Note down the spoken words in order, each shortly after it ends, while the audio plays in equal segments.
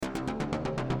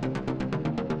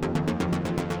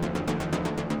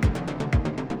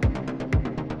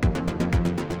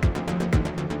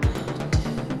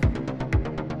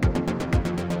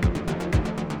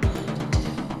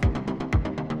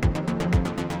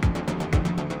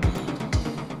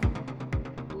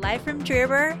Live from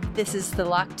Drearber, this is the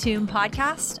Locked Tomb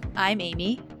podcast. I'm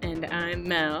Amy. And I'm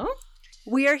Mel.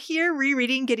 We are here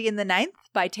rereading Gideon the Ninth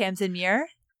by Tamsin Muir.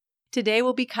 Today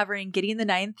we'll be covering Gideon the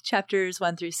Ninth, chapters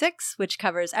 1 through 6, which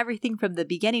covers everything from the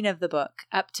beginning of the book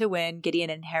up to when Gideon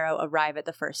and Harrow arrive at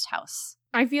the first house.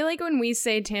 I feel like when we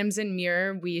say Tamsin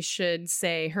Muir, we should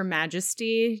say Her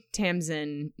Majesty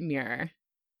Tamsin Muir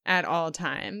at all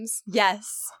times.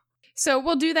 Yes. So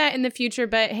we'll do that in the future,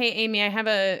 but hey, Amy, I have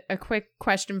a quick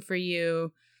question for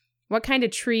you. What kind of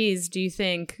trees do you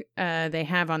think they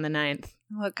have on the ninth?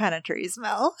 What kind of trees,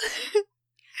 Mel?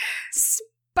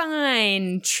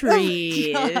 Spine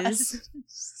trees. Oh,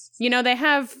 you know, they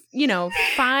have,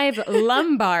 5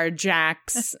 lumbar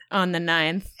jacks on the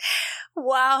ninth.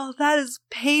 Wow, that is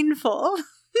painful.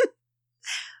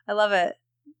 I love it.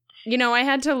 I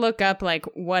had to look up,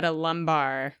 what a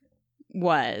lumbar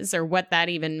was or what that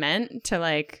even meant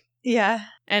to, Yeah.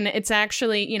 And it's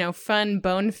actually, fun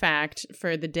bone fact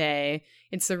for the day.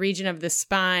 It's the region of the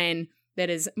spine that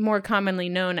is more commonly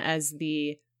known as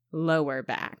the lower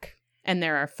back. And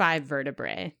there are 5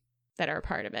 vertebrae that are a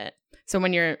part of it. So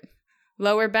when your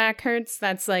lower back hurts,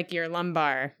 that's your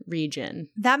lumbar region.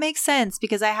 That makes sense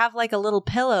because I have a little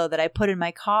pillow that I put in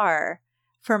my car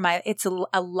it's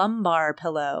a lumbar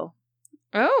pillow.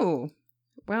 Oh,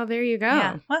 well, there you go.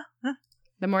 Yeah. Well,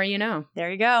 the more you know.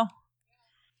 There you go.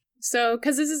 So,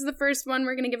 because this is the first one,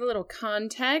 we're going to give a little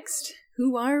context.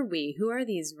 Who are we? Who are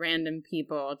these random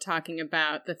people talking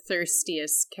about the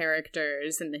thirstiest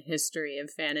characters in the history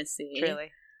of fantasy? Truly.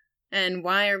 And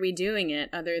why are we doing it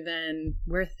other than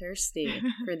we're thirsty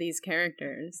for these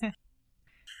characters?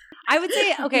 I would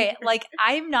say, okay,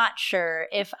 I'm not sure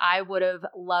if I would have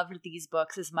loved these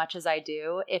books as much as I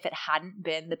do if it hadn't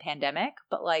been the pandemic.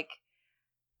 But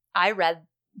I read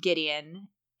Gideon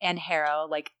and Harrow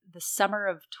the summer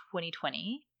of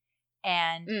 2020.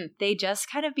 And they just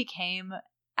kind of became,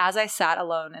 as I sat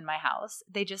alone in my house,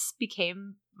 they just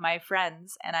became my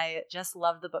friends. And I just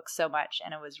loved the book so much.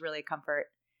 And it was really a comfort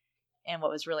in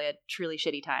what was really a truly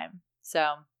shitty time. So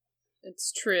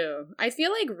it's true. I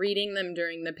feel like reading them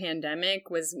during the pandemic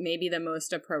was maybe the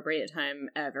most appropriate time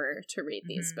ever to read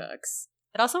these books.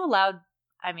 It also allowed,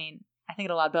 I think it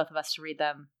allowed both of us to read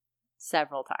them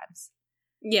several times.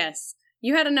 Yes.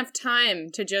 You had enough time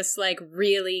to just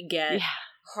really get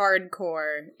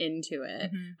hardcore into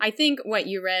it. Mm-hmm. I think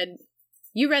you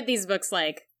read these books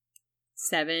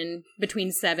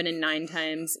between 7 and 9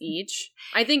 times each.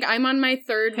 I think I'm on my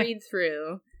 3rd read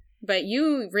through, but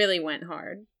you really went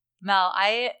hard. Mel,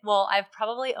 I've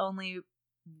probably only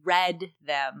read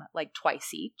them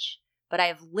twice each, but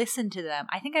I've listened to them.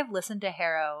 I think I've listened to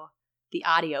Harrow, the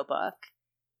audiobook,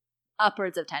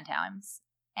 upwards of 10 times.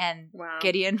 And wow.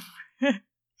 Gideon,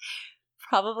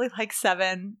 probably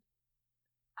 7.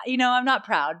 I'm not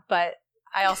proud, but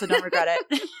I also don't regret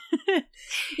it.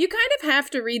 You kind of have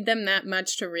to read them that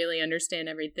much to really understand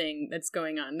everything that's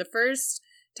going on. The first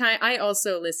time, I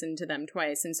also listened to them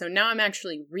twice, and so now I'm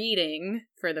actually reading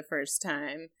for the first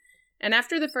time. And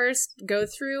after the first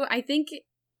go-through, I think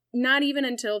not even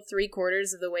until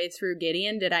 3/4 of the way through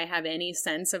Gideon did I have any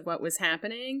sense of what was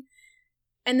happening.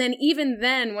 And then even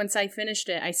then, once I finished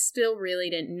it, I still really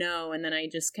didn't know. And then I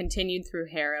just continued through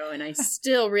Harrow, and I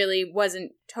still really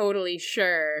wasn't totally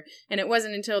sure. And it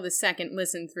wasn't until the second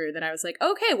listen through that I was like,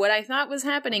 okay, what I thought was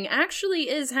happening actually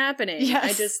is happening. Yes.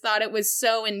 I just thought it was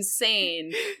so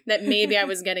insane that maybe I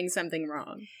was getting something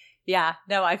wrong. Yeah,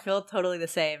 no, I feel totally the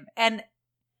same. And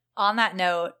on that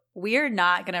note, we're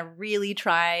not going to really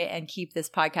try and keep this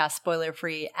podcast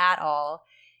spoiler-free at all.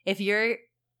 If you're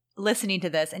listening to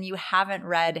this and you haven't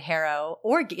read Harrow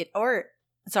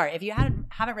if you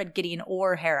haven't read Gideon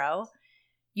or Harrow,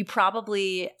 you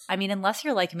probably, unless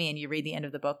you're like me and you read the end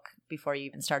of the book before you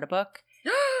even start a book.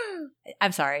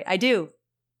 I'm sorry, I do.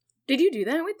 Did you do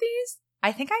that with these?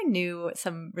 I think I knew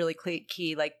some really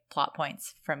key plot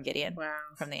points from Gideon. Wow.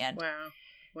 From the end.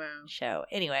 Wow. So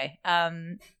anyway,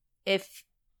 if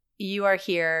you are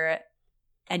here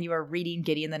and you are reading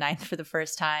Gideon the Ninth for the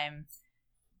first time,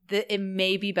 it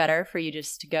may be better for you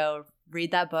just to go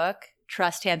read that book.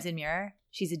 Trust Tamsin Muir.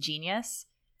 She's a genius.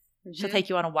 Mm-hmm. She'll take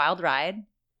you on a wild ride.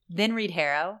 Then read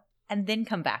Harrow. And then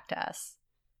come back to us.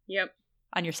 Yep.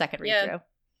 On your second read-through.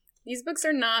 These books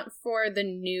are not for the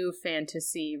new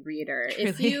fantasy reader.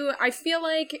 Truly. I feel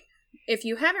like if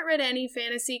you haven't read any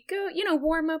fantasy, go,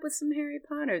 warm up with some Harry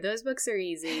Potter. Those books are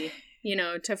easy,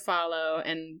 to follow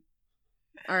and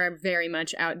are very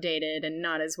much outdated and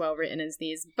not as well written as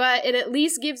these, but it at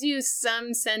least gives you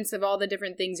some sense of all the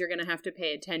different things you're going to have to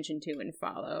pay attention to and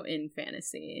follow in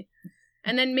fantasy.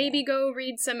 And then maybe go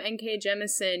read some N.K.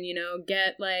 Jemisin,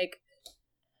 get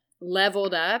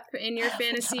leveled up in your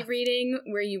fantasy reading,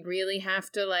 where you really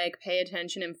have to like pay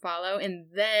attention and follow, and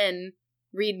then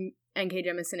read N.K.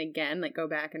 Jemisin again, like go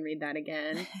back and read that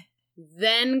again,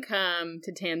 then come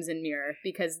to Tamsin Muir,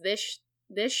 because this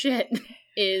shit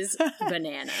is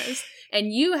bananas,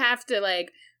 and you have to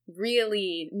like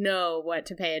really know what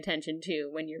to pay attention to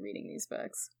when you're reading these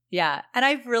books. Yeah, and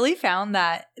I've really found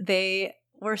that they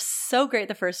were so great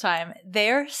the first time.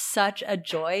 They're such a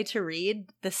joy to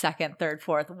read the second, third,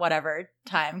 fourth, whatever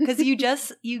time, because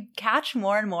you catch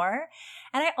more and more.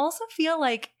 And I also feel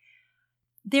like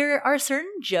there are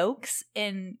certain jokes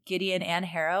in Gideon and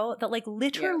Harrow that like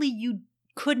literally you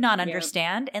could not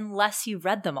understand unless you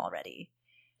read them already.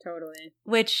 Totally.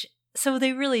 So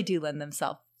they really do lend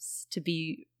themselves to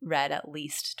be read at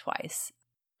least twice.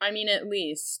 I mean, at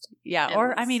least. Yeah,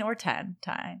 or 10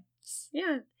 times.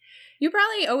 Yeah. You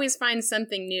probably always find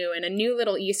something new and a new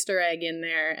little Easter egg in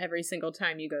there every single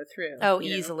time you go through. Oh,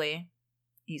 easily.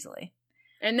 Easily.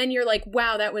 And then you're like,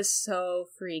 wow, that was so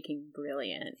freaking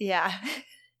brilliant. Yeah.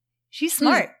 She's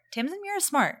smart. Tamsin Muir is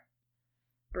smart.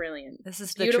 Brilliant. This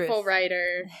is the beautiful truth.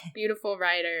 writer. Beautiful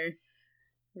writer.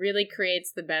 Really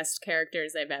creates the best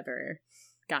characters I've ever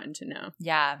gotten to know.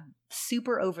 Yeah.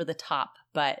 Super over the top,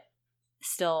 but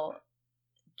still,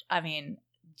 I mean,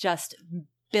 just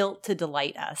built to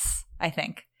delight us, I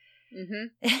think.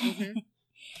 Mm-hmm. Mm-hmm.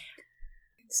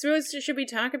 So should we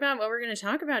talk about what we're going to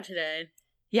talk about today?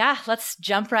 Yeah, let's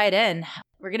jump right in.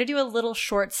 We're going to do a little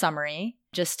short summary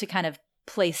just to kind of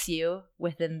place you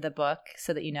within the book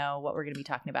so that you know what we're going to be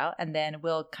talking about. And then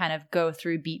we'll kind of go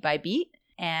through beat by beat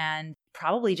and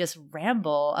probably just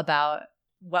ramble about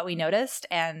what we noticed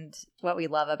and what we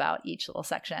love about each little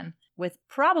section, with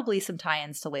probably some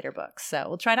tie-ins to later books. So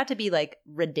we'll try not to be like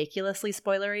ridiculously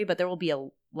spoilery, but there will be a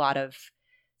lot of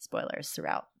spoilers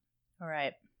throughout. All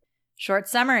right. Short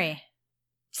summary.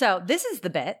 So this is the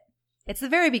bit. It's the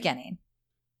very beginning.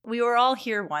 We were all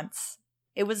here once.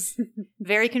 It was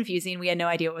very confusing. We had no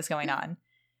idea what was going on.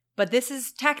 But this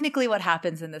is technically what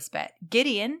happens in this bit.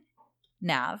 Gideon,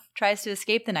 Nav, tries to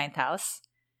escape the ninth house.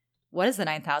 What is the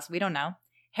ninth house? We don't know.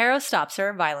 Harrow stops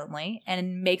her violently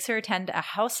and makes her attend a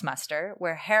house muster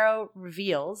where Harrow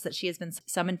reveals that she has been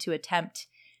summoned to attempt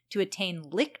to attain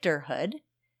lictorhood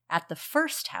at the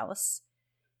first house.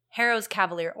 Harrow's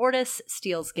Cavalier Ortis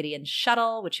steals Gideon's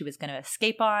shuttle, which he was going to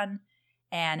escape on,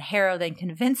 and Harrow then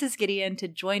convinces Gideon to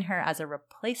join her as a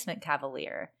replacement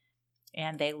Cavalier,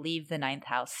 and they leave the ninth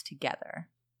house together.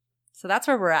 So that's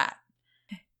where we're at.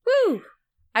 Woo!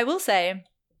 I will say,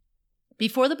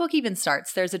 before the book even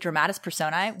starts, there's a dramatis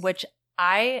personae, which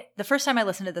the first time I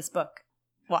listened to this book,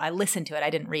 well, I listened to it, I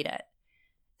didn't read it.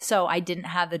 So I didn't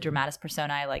have the dramatis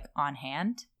personae like on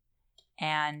hand.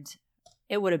 And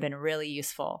it would have been really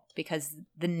useful because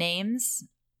the names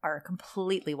are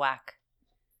completely whack.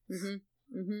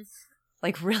 Mm-hmm. Mm-hmm.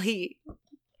 Like really,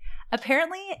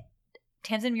 apparently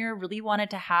Tamsin Muir really wanted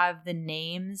to have the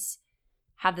names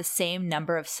have the same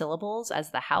number of syllables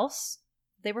as the house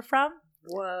they were from.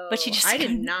 Whoa. But she just I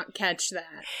did not catch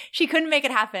that. She couldn't make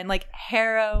it happen. Like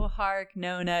Harrow, Hark,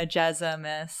 Nona, Jezza,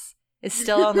 Miss is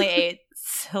still only 8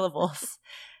 syllables.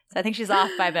 So I think she's off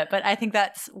by a bit, but I think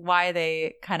that's why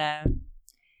they kind of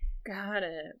got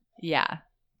it. Yeah.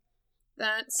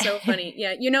 That's so funny.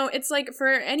 Yeah, you know, it's like for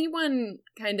anyone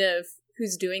kind of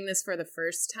who's doing this for the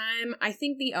first time, I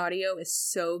think the audio is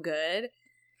so good.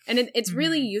 And it's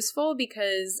really useful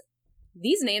because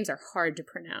these names are hard to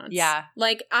pronounce. Yeah.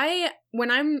 Like when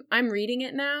I'm reading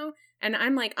it now, and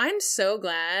I'm like, I'm so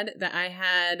glad that I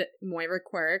had Moira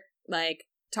Quirk like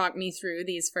talk me through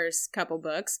these first couple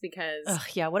books because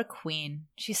yeah, what a queen.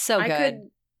 She's so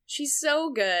good. She's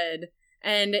so good.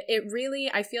 And it really,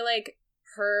 I feel like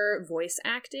her voice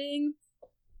acting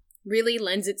really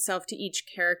lends itself to each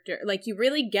character. Like you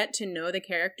really get to know the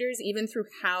characters even through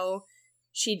how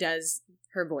she does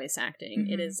her voice acting.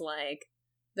 Mm-hmm. It is like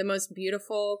the most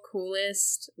beautiful,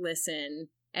 coolest listen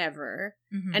ever.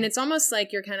 Mm-hmm. And it's almost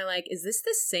like you're kind of like, is this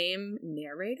the same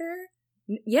narrator?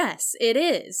 Yes, it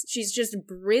is. She's just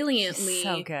brilliantly She's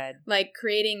so good. Like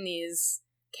creating these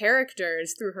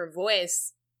characters through her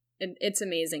voice. It's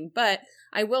amazing. But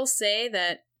I will say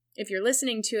that if you're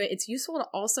listening to it, it's useful to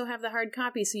also have the hard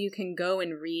copy so you can go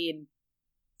and read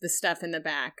the stuff in the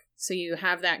back. So you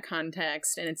have that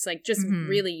context and it's like just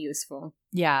really useful.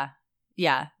 Yeah.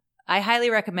 Yeah. I highly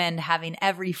recommend having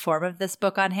every form of this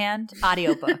book on hand.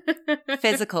 Audiobook,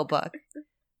 physical book,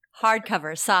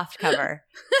 hardcover, softcover,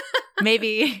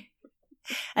 maybe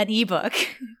an ebook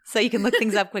so you can look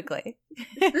things up quickly.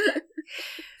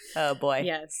 Oh boy.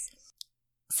 Yes.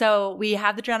 So we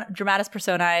have the dramatis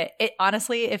personae. It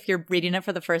honestly, if you're reading it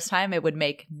for the first time, it would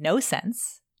make no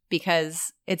sense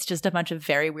because it's just a bunch of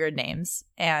very weird names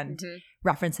and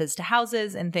references to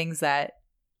houses and things that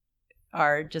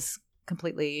are just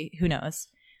completely who knows.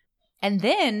 And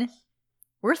then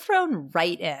we're thrown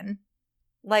right in.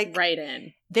 Like, right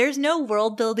in. There's no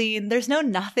world building. There's no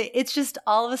nothing. It's just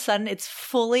all of a sudden it's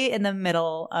fully in the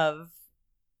middle of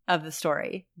the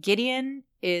story. Gideon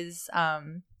is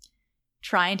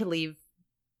trying to leave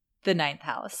the ninth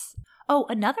house. Oh,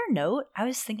 another note. I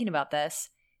was thinking about this.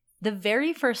 The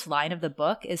very first line of the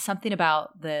book is something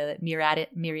about the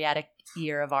myriadic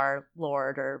year of our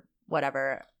Lord or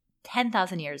whatever.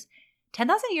 10,000 years.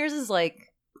 10,000 years is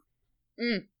like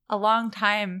a long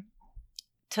time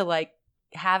to like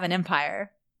have an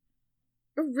empire.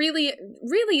 Really,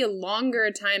 really a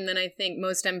longer time than I think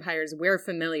most empires we're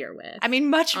familiar with. I mean,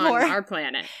 much more. On our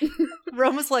planet.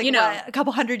 Rome was like, what, a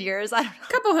couple hundred years? I don't know.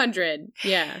 Couple hundred,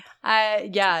 yeah.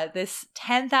 Yeah, this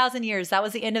 10,000 years, that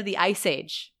was the end of the Ice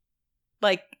Age.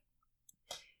 Like,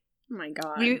 oh my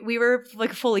God. We were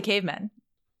like fully cavemen.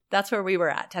 That's where we were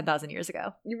at 10,000 years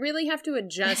ago. You really have to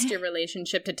adjust your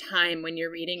relationship to time when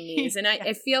you're reading these. And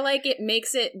I feel like it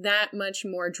makes it that much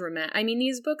more dramatic. I mean,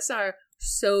 these books are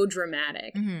so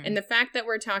dramatic. Mm-hmm. And the fact that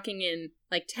we're talking in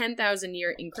like 10,000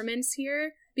 year increments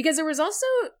here, because there was also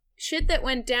shit that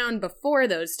went down before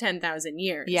those 10,000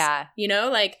 years. Yeah. You know,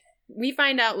 like we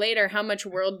find out later how much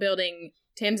world building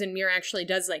Tamsin Muir actually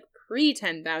does like pre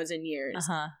 10,000 years.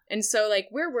 Uh-huh. And so like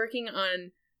we're working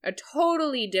on a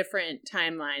totally different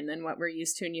timeline than what we're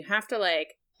used to. And you have to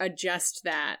like adjust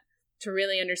that to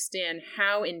really understand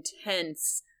how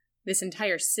intense this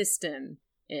entire system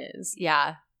is.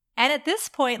 Yeah. And at this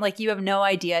point, like you have no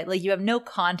idea, like you have no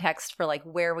context for like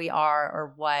where we are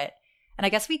or what. And I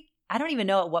guess I don't even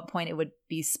know at what point it would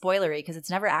be spoilery because it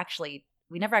never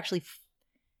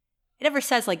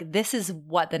says like this is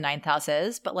what the ninth house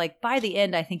is. But like by the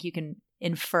end, I think you can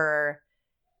infer.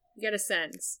 You get a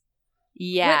sense.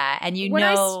 Yeah, and what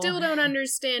I still don't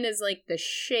understand is like the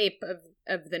shape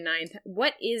of the ninth.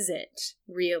 What is it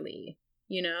really?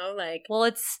 You know, like. Well,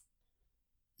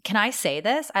 can I say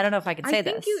this? I don't know if I can say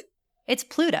this. It's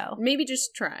Pluto. Maybe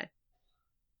just try.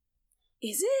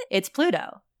 Is it? It's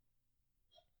Pluto.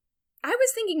 I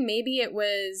was thinking maybe it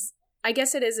was. I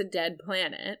guess it is a dead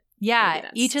planet. Yeah,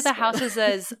 each of the houses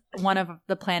is one of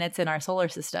the planets in our solar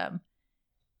system.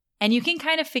 And you can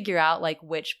kind of figure out like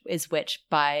which is which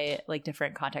by like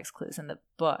different context clues in the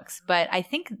books. But I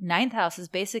think ninth house is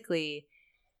basically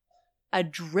a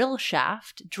drill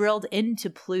shaft drilled into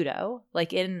Pluto,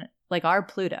 like in like our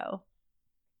Pluto.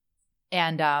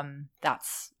 And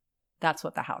that's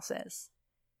what the house is.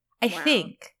 I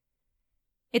think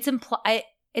it's implied.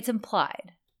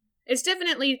 It's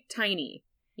definitely tiny,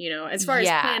 you know, as far as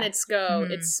planets go,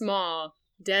 it's small,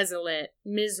 desolate,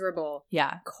 miserable,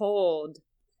 cold.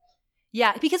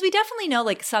 Yeah, because we definitely know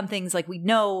like some things, like we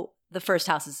know the first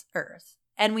house is Earth.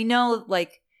 And we know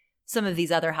like some of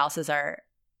these other houses are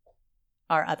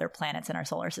other planets in our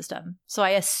solar system. So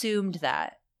I assumed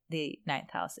that the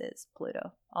ninth house is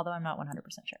Pluto, although I'm not 100%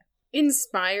 sure.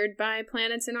 Inspired by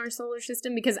planets in our solar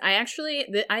system? Because I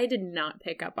did not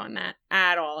pick up on that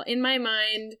at all. In my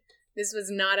mind, this was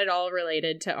not at all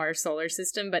related to our solar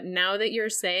system. But now that you're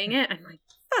saying it, I'm like,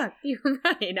 fuck, you're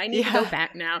right. I need to go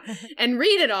back now and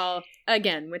read it all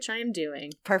again, which I am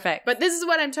doing. Perfect. But this is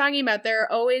what I'm talking about. There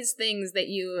are always things that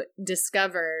you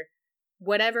discover,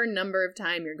 whatever number of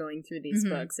time you're going through these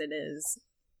books. It is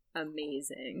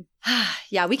amazing.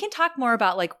 Yeah, we can talk more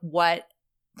about like what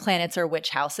planets are which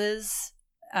houses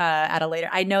at a later.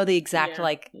 I know the exact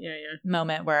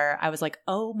moment where I was like,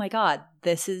 oh my God,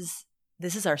 this is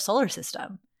our solar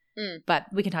system. But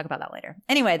we can talk about that later.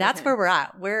 Anyway, that's where we're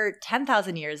at. We're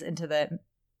 10,000 years into the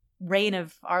reign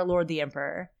of our Lord the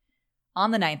Emperor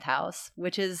on the ninth house,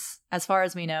 which is, as far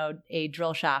as we know, a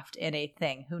drill shaft in a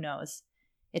thing. Who knows?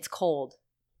 It's cold.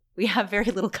 We have very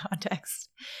little context.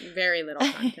 Very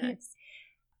little context.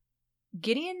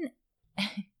 Gideon,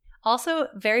 also,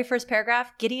 very first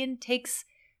paragraph, Gideon takes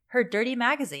her dirty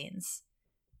magazines.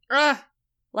 Love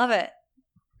it.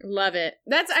 Love it.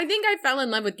 I think I fell in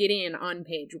love with Gideon on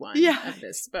page 1 of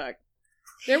this book.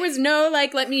 There was no,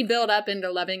 like, let me build up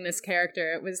into loving this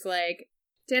character. It was like,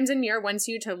 Tamsin Muir wants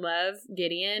you to love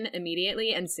Gideon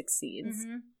immediately and succeeds.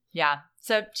 Mm-hmm. Yeah.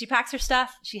 So she packs her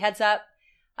stuff. She heads up.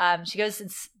 She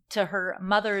goes to her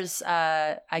mother's,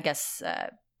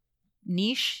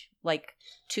 niche, like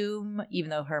tomb,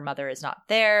 even though her mother is not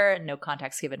there. No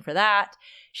context given for that.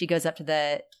 She goes up to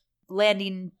the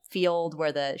landing field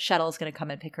where the shuttle is going to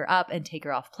come and pick her up and take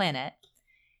her off planet.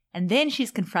 And then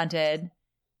she's confronted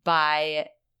by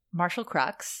Marshall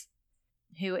Crux,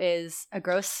 who is a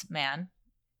gross man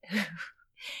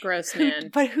Gross, man.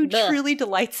 But who truly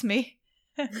delights me.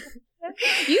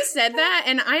 You said that,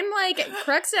 and I'm like,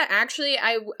 Cruxa, actually,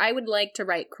 I would like to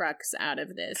write Crux out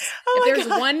of this. Oh if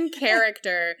there's one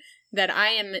character that I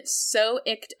am so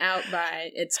icked out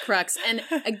by, it's Crux. And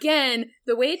again,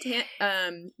 the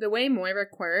way Moira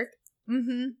Quirk,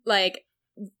 like,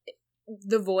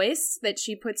 the voice that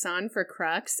she puts on for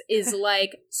Crux is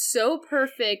like so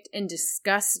perfect and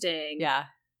disgusting. Yeah.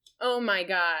 Oh my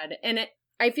God. And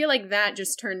I feel like that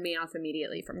just turned me off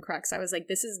immediately from Crux. I was like,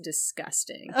 this is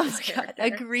disgusting. Oh my God.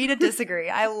 Agree to disagree.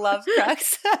 I love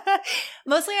Crux.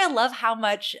 Mostly I love how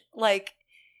much, like,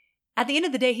 at the end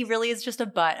of the day, he really is just a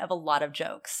butt of a lot of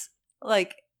jokes.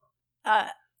 Like,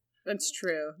 that's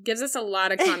true. Gives us a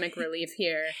lot of comic relief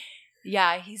here.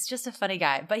 Yeah, he's just a funny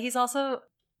guy, but he's also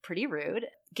pretty rude.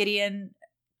 Gideon,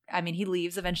 I mean, he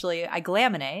leaves eventually.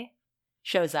 Iglamine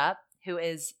shows up, who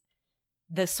is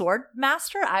the sword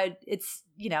master. It's,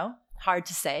 hard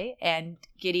to say. And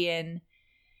Gideon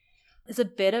is a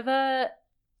bit of a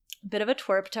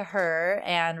twerp to her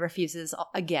and refuses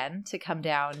again to come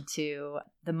down to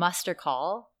the muster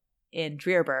call in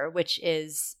Dreerbur, which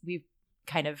is, we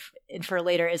kind of infer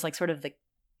later, is like sort of the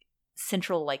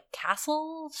central like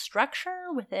castle structure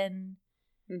within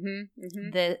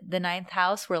the ninth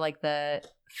house where like the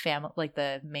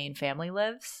main family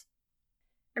lives.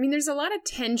 I mean, there's a lot of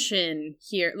tension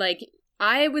here. Like,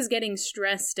 I was getting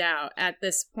stressed out at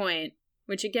this point,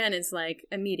 which again is like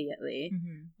immediately,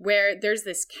 where there's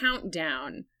this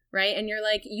countdown, right? And you're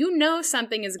like,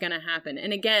 something is going to happen.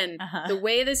 And again, the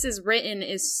way this is written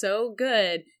is so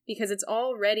good because it's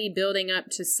already building up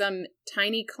to some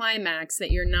tiny climax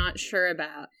that you're not sure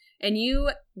about. And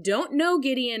you don't know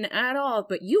Gideon at all,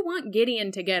 but you want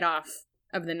Gideon to get off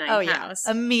of the ninth house.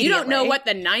 Immediately. You don't know what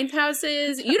the ninth house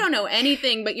is. You don't know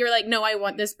anything, but you're like, no, I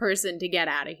want this person to get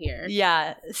out of here.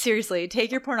 Yeah, seriously.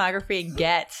 Take your pornography and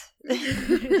get.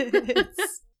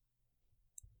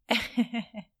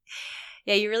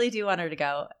 Yeah, you really do want her to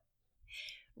go.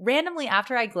 Randomly,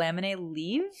 after Iglamine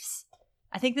leaves,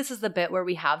 I think this is the bit where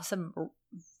we have some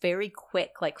very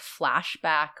quick, like,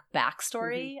 flashback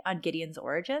backstory on Gideon's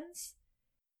origins.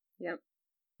 Yep.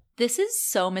 This is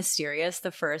so mysterious,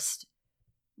 the first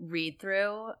read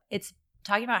through. It's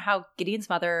talking about how Gideon's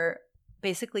mother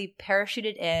basically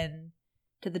parachuted in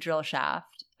to the drill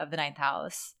shaft of the ninth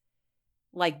house,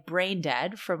 like brain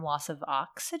dead from loss of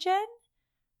oxygen.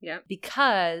 Yeah.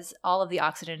 Because all of the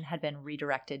oxygen had been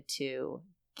redirected to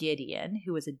Gideon,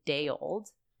 who was a day old.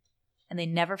 And they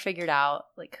never figured out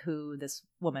like who this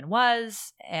woman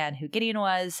was and who Gideon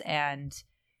was. And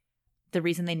the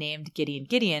reason they named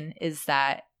Gideon is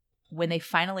that when they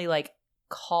finally like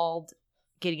called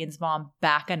Gideon's mom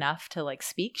back enough to like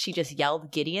speak, she just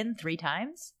yelled Gideon 3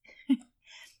 times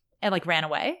and like ran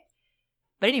away.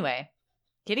 But anyway,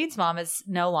 Gideon's mom is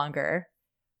no longer.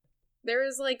 There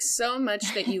is like so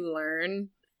much that you learn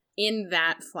in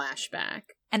that flashback.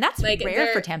 And that's like,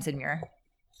 rare for Tamsin Muir.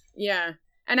 Yeah.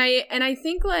 And I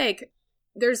think like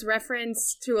there's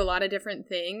reference to a lot of different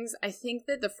things. I think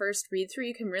that the first read through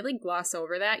you can really gloss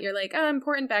over that. You're like,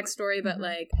 important backstory, but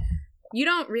like you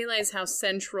don't realize how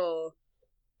central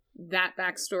that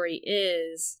backstory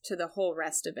is to the whole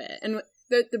rest of it. And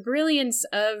the brilliance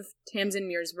of Tamsin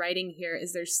Muir's writing here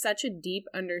is there's such a deep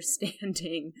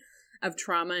understanding of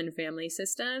trauma and family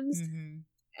systems.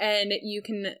 And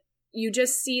you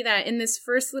just see that in this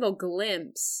first little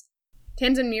glimpse.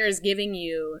 Tamsin Muir is giving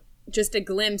you just a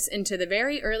glimpse into the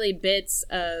very early bits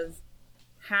of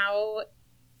how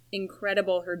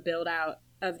incredible her build out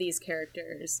of these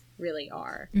characters really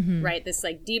are, right? This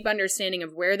like deep understanding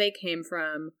of where they came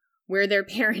from, where their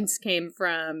parents came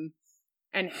from,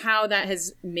 and how that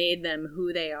has made them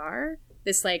who they are.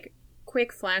 This like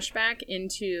quick flashback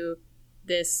into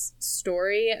this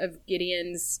story of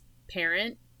Gideon's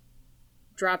parent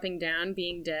dropping down,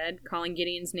 being dead, calling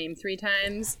Gideon's name 3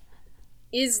 times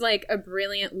is like a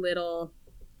brilliant little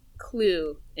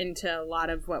clue into a lot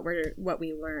of what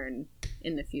we learn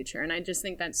in the future. And I just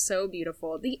think that's so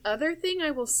beautiful. The other thing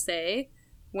I will say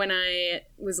when I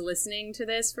was listening to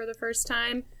this for the first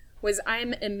time was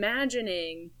I'm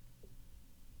imagining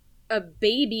a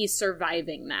baby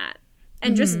surviving that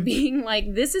and just being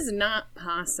like, this is not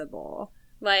possible.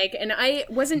 Like, and I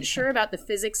wasn't sure about the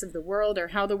physics of the world or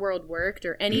how the world worked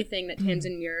or anything that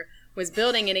Tamsin Muir was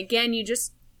building. And again, you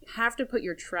just have to put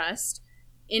your trust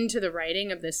into the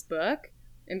writing of this book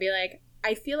and be like,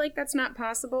 I feel like that's not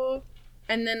possible.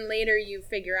 And then later you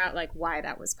figure out like why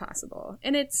that was possible.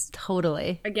 And it's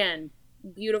totally, again,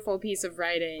 beautiful piece of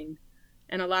writing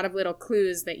and a lot of little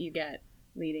clues that you get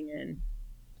leading in.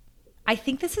 I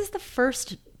think this is the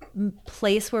first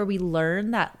place where we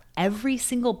learn that every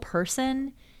single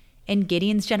person in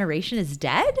Gideon's generation is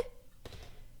dead,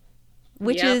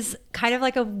 which is kind of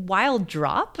like a wild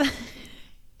drop.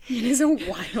 It is a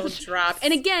wild drop.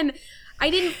 And again, I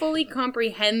didn't fully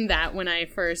comprehend that when I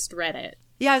first read it.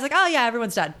 Yeah, I was like, oh yeah,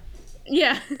 everyone's done.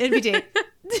 Yeah. NBT.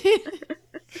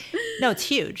 No, it's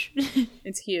huge.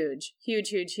 It's huge. Huge,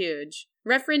 huge, huge.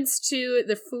 Reference to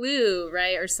the flu,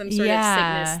 right? Or some sort of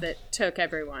sickness that took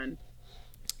everyone.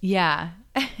 Yeah.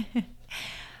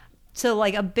 So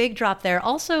like a big drop there.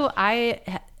 Also,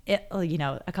 a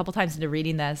couple times into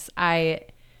reading this, I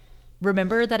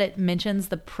remember that it mentions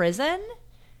the prison.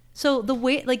 So the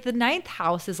way, like the ninth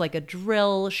house is like a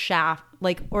drill shaft,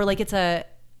 I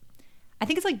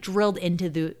think it's like drilled into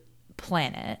the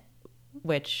planet,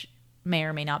 which may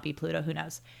or may not be Pluto, who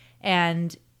knows.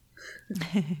 And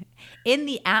in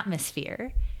the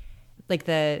atmosphere, like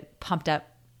the pumped out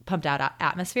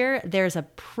atmosphere, there's a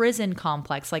prison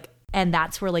complex, and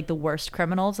that's where like the worst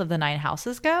criminals of the 9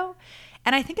 houses go.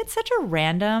 And I think it's such a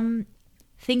random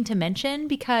thing to mention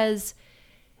because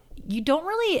it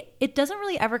doesn't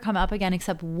really ever come up again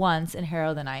except once in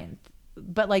Harrow the Ninth,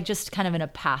 but like just kind of in a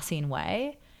passing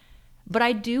way. But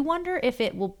I do wonder if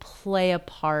it will play a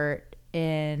part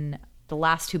in the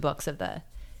last 2 books of the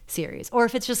series, or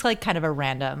if it's just like kind of a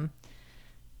random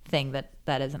thing that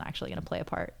isn't actually going to play a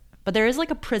part. But there is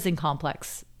like a prison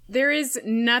complex. There is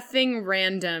nothing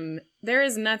random. There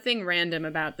is nothing random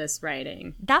about this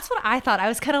writing. That's what I thought. I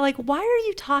was kind of like, why are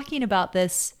you talking about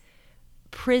this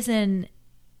prison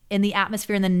in the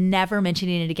atmosphere and then never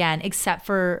mentioning it again, except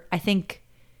for, I think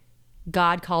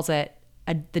God calls it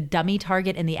the dummy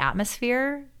target in the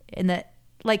atmosphere.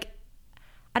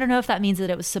 I don't know if that means that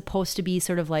it was supposed to be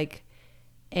sort of like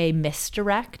a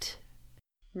misdirect.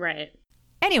 Right.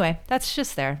 Anyway, that's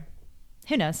just there.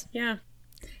 Who knows? Yeah.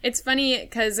 It's funny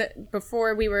because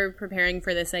before we were preparing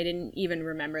for this, I didn't even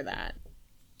remember that.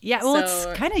 Yeah, well, it's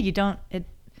kind of,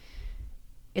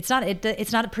 it's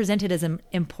not presented as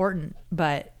important,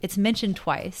 but it's mentioned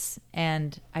twice.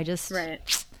 And I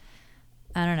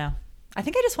don't know. I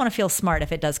think I just want to feel smart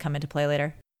if it does come into play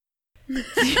later.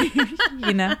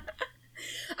 You know?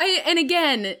 And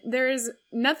again, there's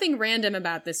nothing random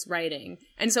about this writing.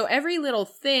 And so every little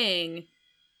thing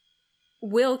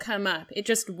will come up. It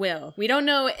just will. We don't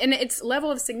know, and its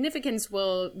level of significance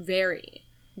will vary.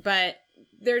 But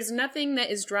there's nothing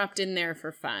that is dropped in there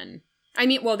for fun. I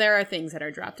mean, well, there are things that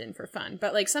are dropped in for fun.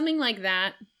 But like something like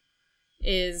that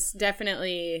is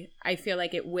definitely, I feel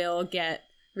like it will get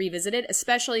revisited,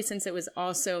 especially since it was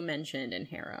also mentioned in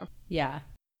Harrow. Yeah.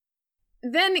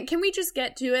 Then can we just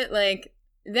get to it?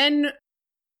 Then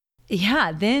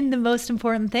the most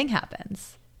important thing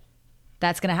happens.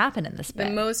 That's going to happen in this book.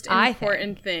 The most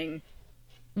important thing.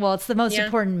 Well, it's the most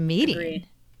important meeting. Agreed.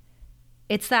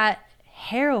 It's that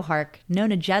Harrowhark,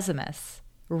 Nonagesimus,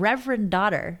 reverend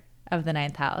daughter of the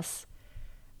 9th house,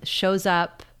 shows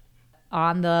up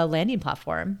on the landing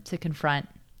platform to confront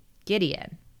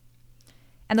Gideon.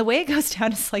 And the way it goes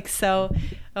down is like so,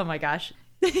 oh my gosh.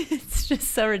 It's just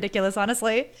so ridiculous,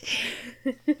 honestly.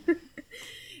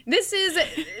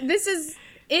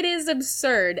 It is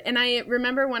absurd. And I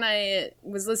remember when I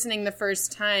was listening the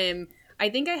first time, I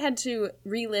think I had to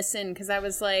re-listen because I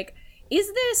was like,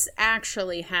 is this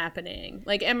actually happening?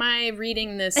 Like, am I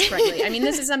reading this correctly? I mean,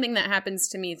 this is something that happens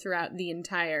to me throughout the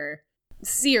entire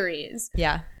series.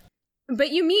 Yeah.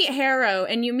 But you meet Harrow,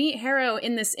 and you meet Harrow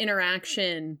in this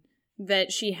interaction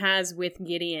that she has with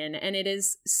Gideon, and it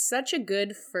is such a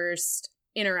good first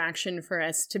interaction for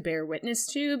us to bear witness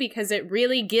to because it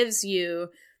really gives you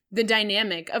the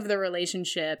dynamic of the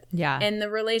relationship. Yeah. And the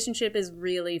relationship is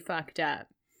really fucked up.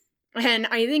 And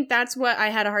I think that's what I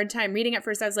had a hard time reading at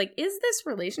first. I was like, is this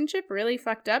relationship really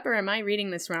fucked up or am I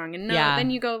reading this wrong? And no,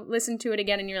 then you go listen to it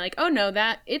again and you're like, oh no,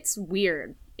 it's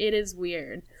weird. It is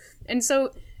weird. And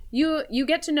so you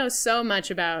get to know so much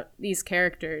about these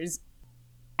characters.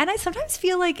 And I sometimes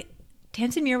feel like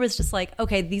Tamsin Muir was just like,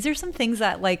 okay, these are some things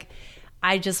that like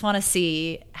I just want to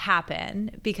see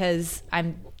happen because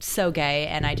I'm so gay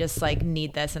and I just like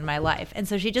need this in my life. And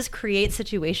so she just creates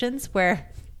situations where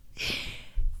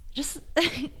just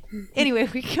anyway,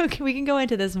 we can go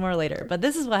into this more later, but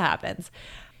this is what happens.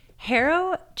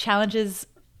 Harrow challenges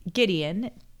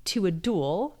Gideon to a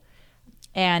duel,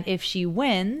 and if she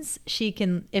wins, she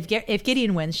can if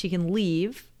Gideon wins, she can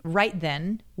leave right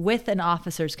then with an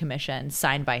officer's commission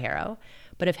signed by Harrow.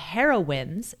 But if Harrow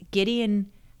wins,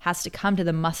 Gideon has to come to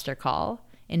the muster call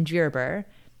in Djerber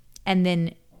and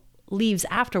then leaves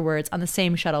afterwards on the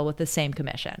same shuttle with the same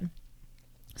commission.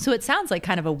 So it sounds like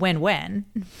kind of a win-win,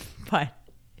 but...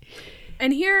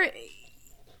 And here,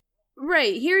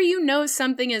 Right. Here you know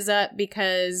something is up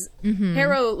because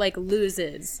Harrow, like,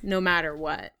 loses no matter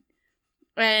what.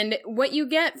 And what you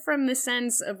get from the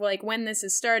sense of, like, when this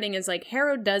is starting is, like,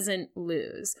 Harrow doesn't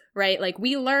lose, right? Like,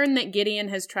 we learn that Gideon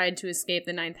has tried to escape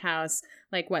the ninth house,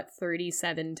 like,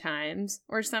 37 times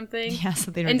or something? Yeah,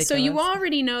 something ridiculous. And so you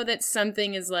already know that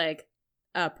something is, like,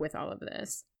 up with all of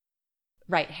this.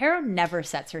 Right. Harrow never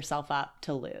sets herself up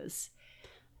to lose,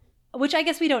 which I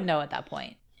guess we don't know at that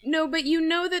point. No, but you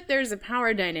know that there's a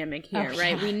power dynamic here,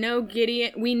 right? Yeah.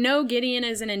 We know Gideon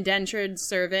is an indentured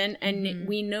servant, and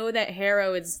we know that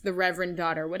Harrow is the reverend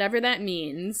daughter, whatever that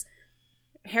means.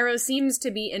 Harrow seems to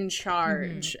be in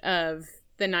charge of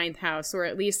the ninth house, or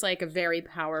at least like a very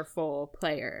powerful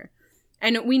player.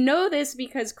 And we know this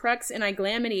because Crux and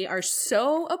Iglamity are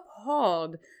so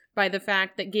appalled by the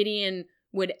fact that Gideon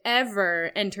would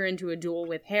ever enter into a duel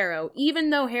with Harrow,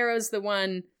 even though Harrow's the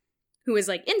one who is,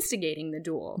 like, instigating the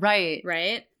duel. Right.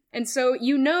 Right? And so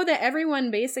you know that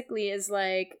everyone basically is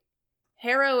like,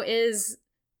 Harrow is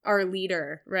our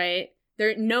leader, right?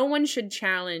 No one should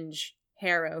challenge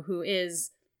Harrow, who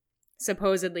is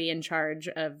supposedly in charge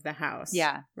of the house.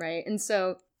 Yeah. Right? And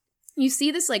so you see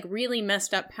this, like, really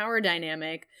messed up power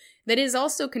dynamic that is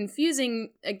also confusing.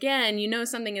 Again, you know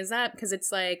something is up because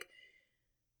it's like,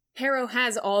 Harrow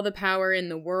has all the power in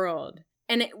the world.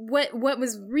 And what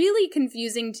was really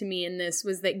confusing to me in this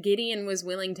was that Gideon was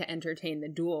willing to entertain the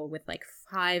duel with like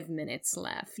 5 minutes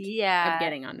left of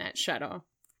getting on that shuttle.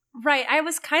 Right. I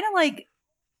was kind of like,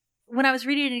 when I was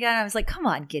reading it again, I was like, come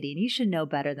on, Gideon, you should know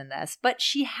better than this. But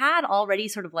she had already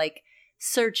sort of like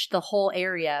searched the whole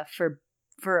area for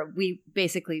we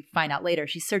basically find out later,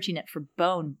 she's searching it for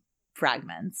bone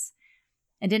fragments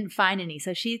and didn't find any.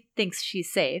 So she thinks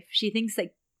she's safe. She thinks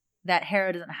that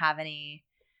Harrow doesn't have any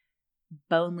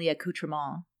bonely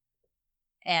accoutrement.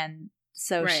 And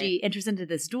so she enters into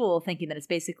this duel thinking that it's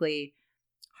basically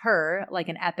her, like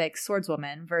an epic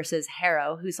swordswoman, versus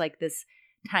Harrow, who's like this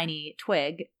tiny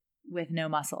twig with no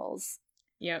muscles.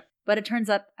 Yep. But it turns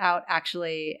out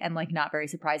actually, and like not very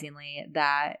surprisingly,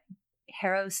 that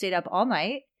Harrow stayed up all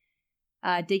night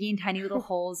digging tiny little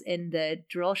holes in the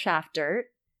drill shaft dirt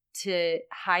to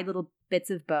hide little bits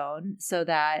of bone so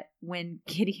that when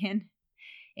Gideon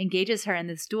engages her in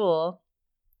this duel,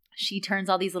 she turns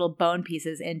all these little bone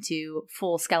pieces into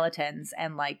full skeletons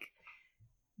and like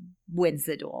wins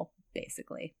the duel,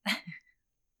 basically.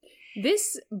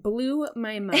 This blew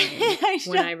my mind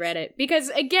when I read it. Because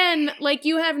again, like,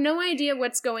 you have no idea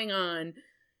what's going on.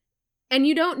 And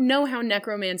you don't know how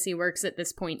necromancy works at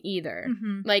this point either.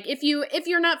 Mm-hmm. Like, if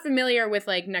you're not familiar with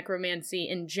like necromancy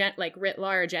in like writ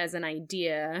large as an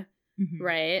idea,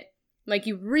 right? Like,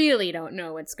 you really don't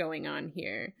know what's going on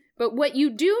here. But what you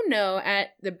do know at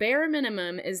the bare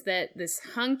minimum is that this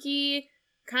hunky,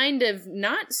 kind of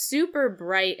not super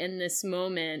bright in this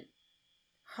moment,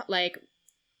 like,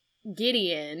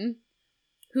 Gideon,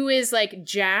 who is like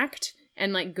jacked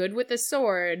and like good with the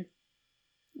sword,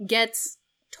 gets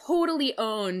totally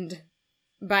owned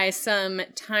by some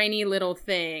tiny little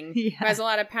thing who has a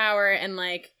lot of power and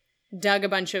like put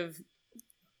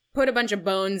a bunch of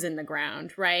bones in the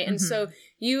ground, right? And so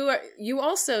you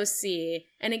also see,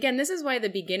 and again, this is why the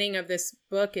beginning of this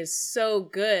book is so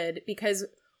good, because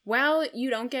while you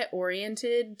don't get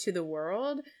oriented to the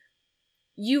world,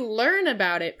 you learn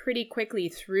about it pretty quickly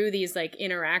through these like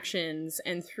interactions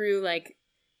and through like,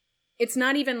 it's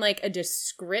not even like a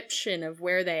description of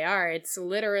where they are. It's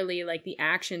literally like the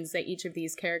actions that each of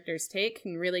these characters take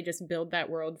can really just build that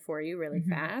world for you really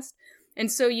fast.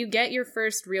 And so you get your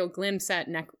first real glimpse at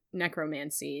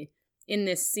necromancy in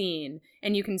this scene,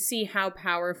 and you can see how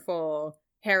powerful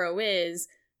Harrow is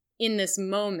in this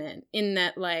moment, in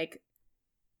that like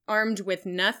armed with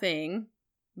nothing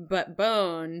but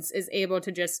bones is able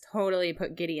to just totally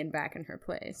put Gideon back in her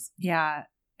place. Yeah.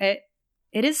 It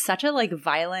is such a like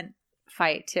violent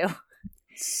fight too.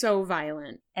 So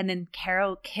violent. And then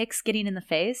Harrow kicks Gideon in the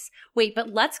face. Wait,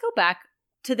 but let's go back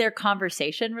to their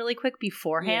conversation really quick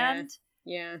beforehand.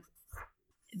 Yeah.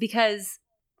 Because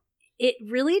it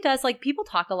really does, like, people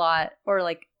talk a lot, or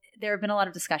like there have been a lot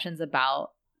of discussions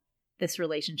about this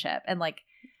relationship, and like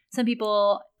some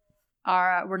people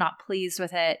were not pleased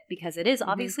with it because it is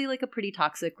obviously like a pretty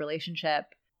toxic relationship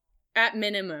at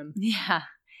minimum. Yeah.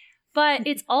 But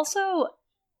it's also,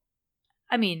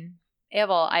 I mean,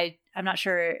 I'm not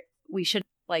sure we should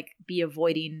like be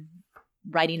avoiding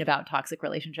writing about toxic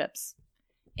relationships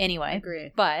anyway.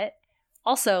 Agree. But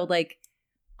also, like,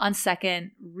 on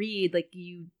second read, like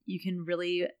you can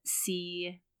really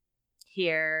see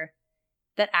here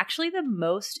that actually the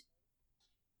most,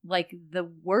 like, the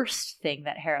worst thing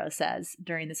that Harrow says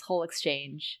during this whole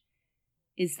exchange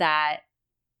is that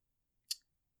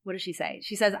what does she say?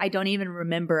 She says, I don't even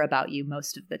remember about you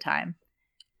most of the time.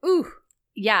 Ooh.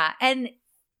 Yeah. And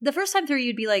the first time through,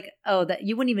 you'd be like, oh, that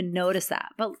you wouldn't even notice that.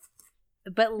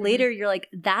 But later you're like,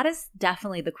 that is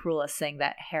definitely the cruelest thing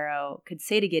that Harrow could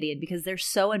say to Gideon, because they're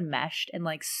so enmeshed and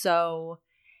like so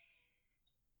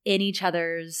in each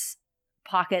other's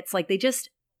pockets. Like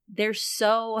they're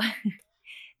so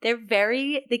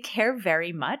they care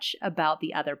very much about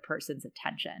the other person's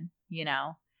attention, you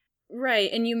know?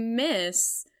 Right. And you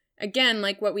miss, again,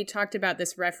 like what we talked about,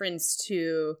 this reference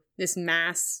to this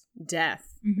mass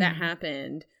death that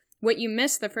happened. What you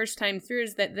miss the first time through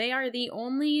is that they are the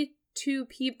only two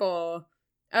people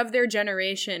of their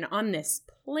generation on this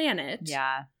planet.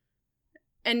 Yeah.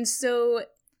 And so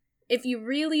if you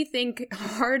really think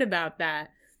hard about that,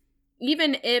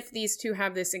 even if these two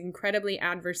have this incredibly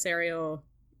adversarial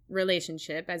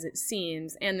relationship, as it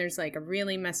seems, and there's like a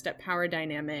really messed up power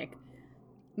dynamic,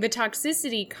 the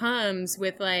toxicity comes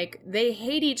with like they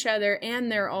hate each other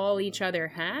and they're all each other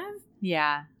have.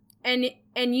 Yeah. And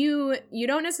you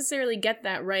don't necessarily get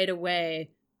that right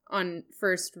away on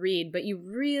first read, but you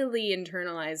really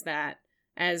internalize that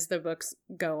as the books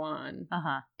go on.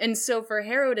 And so for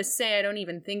Harrow to say, I don't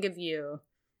even think of you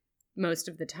most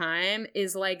of the time,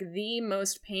 is like the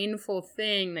most painful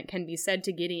thing that can be said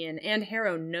to Gideon, and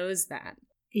Harrow knows that.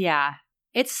 Yeah.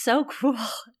 It's so cruel.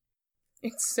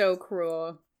 It's so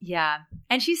cruel. Yeah.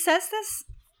 And she says this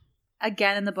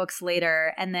again in the books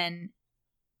later, and then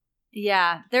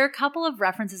yeah, there are a couple of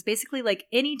references. Basically, like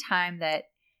any time that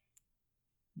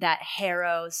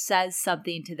Harrow says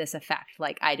something to this effect,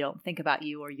 like, I don't think about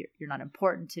you, or you're not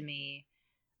important to me,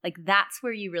 like that's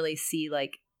where you really see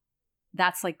like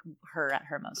that's like her at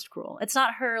her most cruel. It's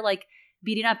not her like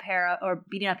beating up Harrow or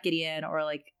beating up Gideon or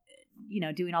like, you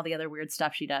know, doing all the other weird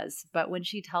stuff she does. But when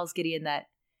she tells Gideon that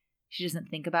she doesn't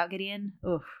think about Gideon,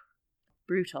 oof,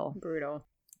 brutal. Brutal.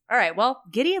 All right, well,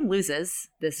 Gideon loses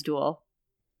this duel.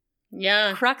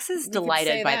 Yeah. Crux is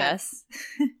delighted by this.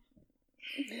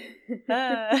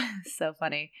 So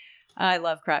funny. I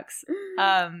love Crux.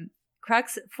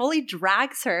 Crux fully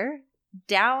drags her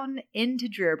down into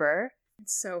Djerber.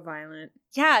 It's so violent.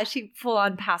 Yeah, she full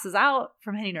on passes out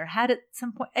from hitting her head at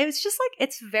some point. It was just like,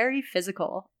 it's very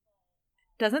physical.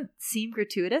 Doesn't seem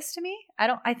gratuitous to me.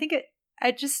 I think it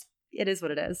is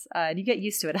what it is. And you get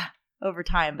used to it over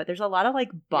time, but there's a lot of like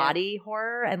body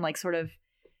horror and like sort of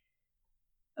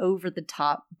over the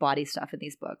top body stuff in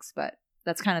these books, but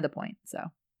that's kind of the point.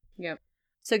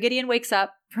 So Gideon wakes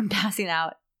up from passing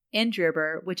out in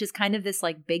Djerber, which is kind of this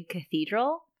like big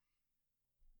cathedral,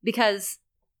 because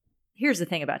here's the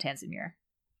thing about Tanzimir.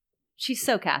 She's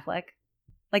so Catholic.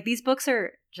 Like these books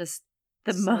are just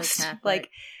the so most Catholic. Like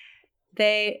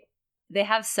they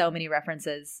have so many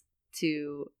references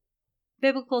to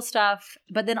biblical stuff,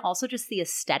 but then also just the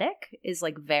aesthetic is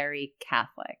like very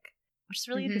Catholic, which is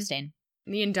really interesting.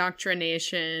 The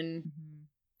indoctrination.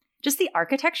 Just the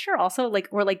architecture also, like,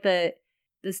 or like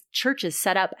this church is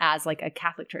set up as like a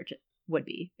Catholic church would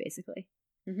be, basically.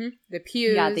 The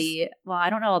pews. Yeah, well,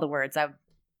 I don't know all the words. I'm a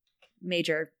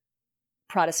major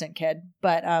Protestant kid,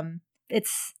 but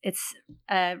it's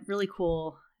a really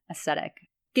cool aesthetic.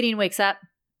 Gideon wakes up.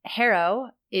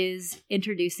 Harrow is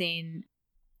introducing,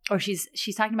 or she's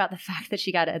talking about the fact that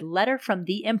she got a letter from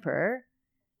the Emperor.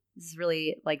 This is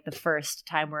really like the first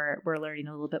time we're learning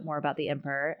a little bit more about the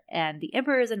Emperor. And the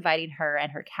Emperor is inviting her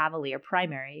and her cavalier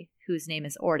primary, whose name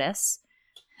is Ordis,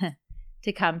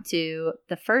 to come to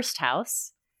the first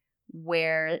house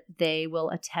where they will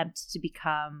attempt to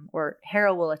become, or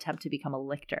Harrow will attempt to become a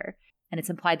lictor. And it's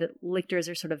implied that lictors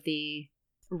are sort of the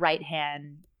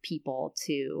right-hand people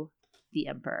to the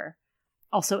Emperor.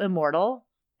 Also immortal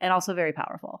and also very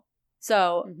powerful.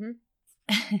 So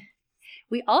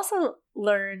we also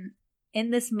learn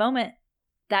in this moment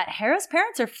that Harrow's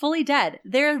parents are fully dead.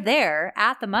 They're there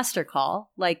at the muster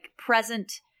call, like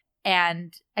present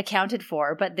and accounted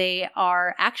for, but they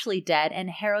are actually dead, and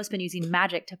Harrow's been using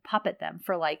magic to puppet them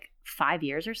for like 5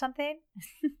 years or something.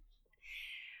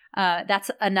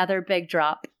 That's another big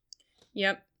drop.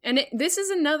 Yep. And this is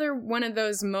another one of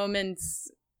those moments.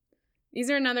 These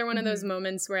are another one of those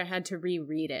moments where I had to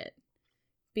reread it.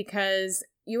 Because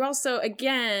you also,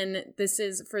 again, this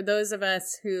is for those of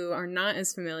us who are not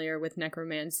as familiar with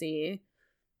necromancy.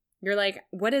 You're like,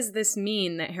 what does this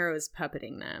mean that Harrow's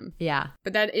puppeting them? Yeah.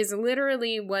 But that is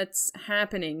literally what's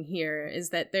happening here, is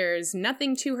that there's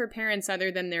nothing to her parents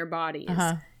other than their bodies.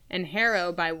 And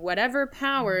Harrow, by whatever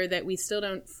power that we still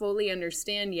don't fully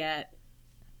understand yet,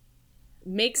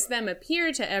 makes them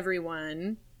appear to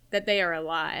everyone that they are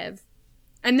alive.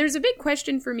 And there's a big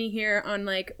question for me here on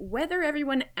like whether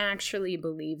everyone actually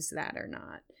believes that or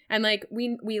not. And like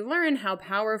we learn how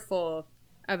powerful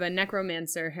of a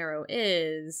necromancer Harrow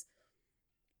is.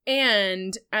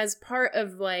 And as part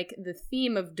of like the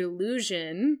theme of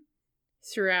delusion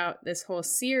throughout this whole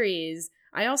series,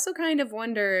 I also kind of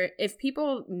wonder if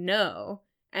people know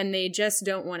and they just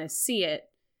don't want to see it.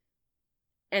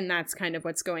 And that's kind of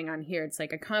what's going on here. It's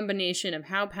like a combination of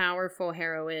how powerful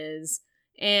Harrow is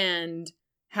and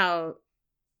how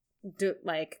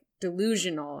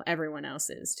delusional everyone else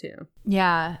is too.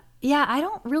 Yeah. Yeah, I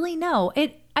don't really know.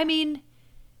 In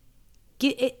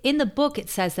the book it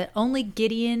says that only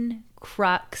Gideon,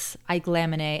 Crux,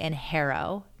 Iglamine, and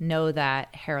Harrow know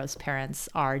that Harrow's parents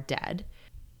are dead.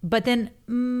 But then,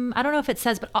 I don't know if it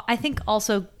says, but I think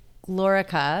also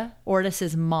Glorica,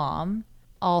 Ortis's mom,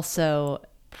 also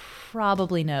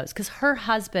probably knows. Because her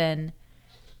husband,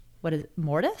 what is it,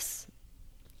 Mortis?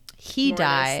 He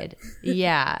died.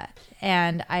 Yeah.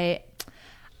 And I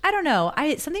don't know.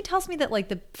 Something tells me that like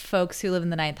the folks who live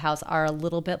in the ninth house are a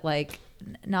little bit like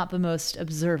not the most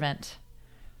observant.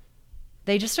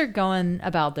 They just are going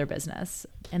about their business,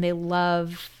 and they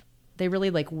really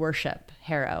like worship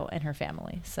Harrow and her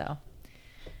family. So,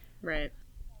 right.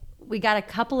 We got a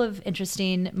couple of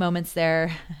interesting moments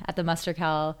there at the muster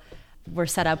call. We're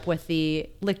set up with the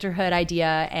lictorhood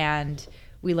idea, and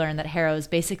we learn that Harrow is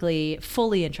basically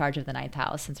fully in charge of the ninth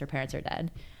house since her parents are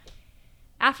dead.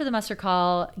 After the muster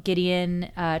call,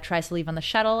 Gideon tries to leave on the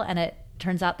shuttle, and it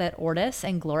turns out that Ortis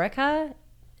and Glorica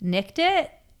nicked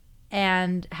it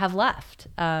and have left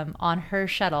on her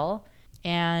shuttle.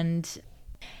 And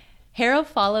Harrow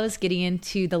follows Gideon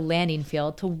to the landing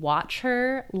field to watch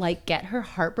her like get her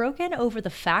heart broken over the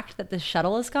fact that the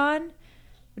shuttle is gone,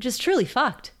 which is truly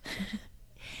fucked.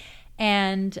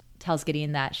 And tells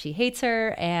Gideon that she hates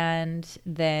her, and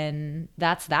then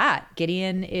that's that.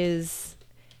 Gideon has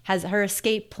her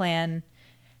escape plan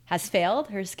has failed.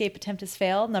 Her escape attempt has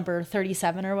failed, number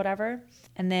 37 or whatever.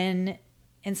 And then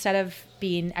instead of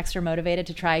being extra motivated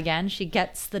to try again, she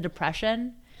gets the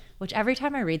depression, which every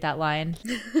time I read that line,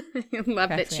 I love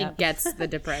that she gets the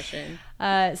depression.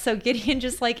 So Gideon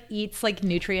just like eats like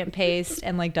nutrient paste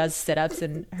and like does sit-ups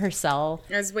in her cell.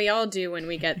 As we all do when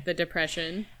we get the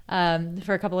depression.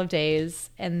 For a couple of days.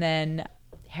 And then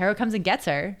Harrow comes and gets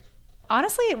her.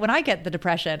 Honestly, when I get the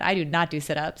depression, I do not do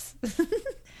sit-ups.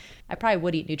 I probably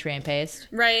would eat nutrient paste.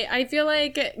 Right. I feel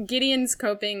like Gideon's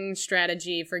coping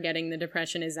strategy for getting the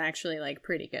depression is actually like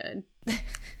pretty good.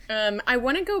 I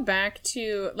want to go back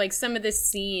to like some of the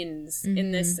scenes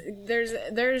in this.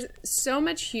 There's so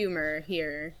much humor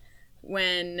here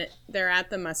when they're at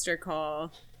the muster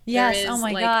call. Yes. There is, oh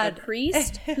my like, God. a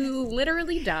priest who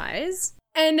literally dies.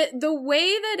 And the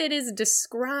way that it is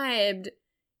described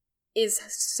is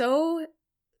so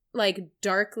like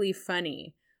darkly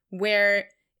funny, where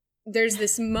there's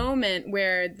this moment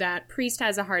where that priest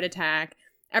has a heart attack.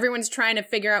 Everyone's trying to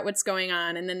figure out what's going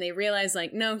on. And then they realize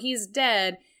like, no, he's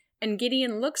dead. And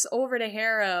Gideon looks over to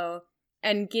Harrow,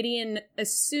 and Gideon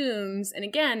assumes, and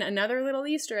again, another little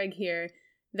Easter egg here,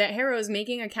 that Harrow is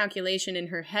making a calculation in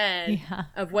her head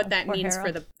of what that means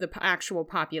for the actual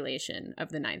population of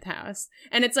the ninth house.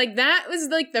 And it's like, that was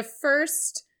like the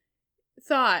first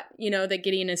thought, that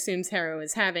Gideon assumes Harrow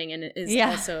is having, and it is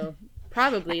also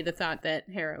probably the thought that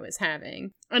Harrow is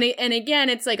having. And again,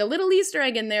 it's like a little Easter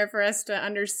egg in there for us to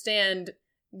understand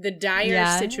the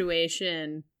dire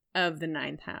situation of the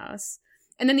ninth house.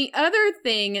 And then the other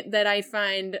thing that I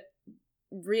find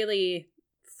really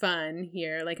fun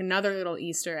here, like another little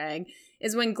Easter egg,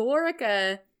 is when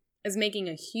Glorica is making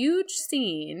a huge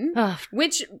scene,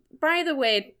 which, by the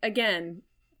way, again,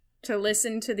 to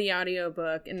listen to the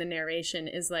audiobook and the narration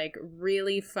is like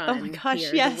really fun. Oh my gosh,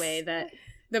 here, yes. The way that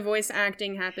the voice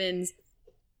acting happens.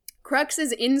 Crux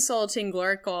is insulting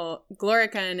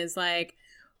Glorica and is like,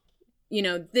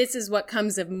 this is what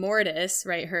comes of Mortis,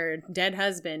 right? Her dead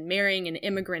husband marrying an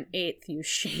immigrant eighth, you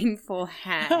shameful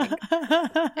hag.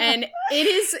 And it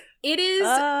is,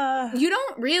 you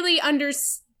don't really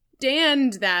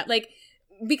understand that, like,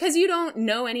 because you don't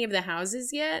know any of the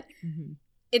houses yet. Mm-hmm.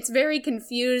 It's very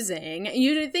confusing.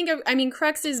 You think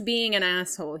Crux is being an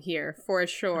asshole here for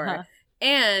sure. Uh-huh.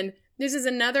 And this is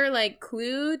another like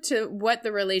clue to what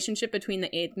the relationship between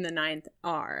the eighth and the ninth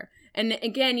are. And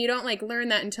again, you don't like learn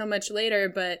that until much later,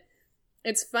 but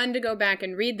it's fun to go back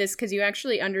and read this because you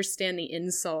actually understand the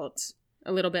insult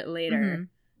a little bit later. Mm-hmm.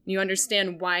 You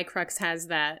understand why Crux has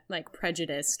that like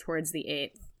prejudice towards the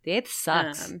eighth. The eighth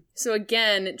sucks. So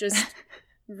again, just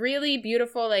really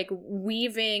beautiful like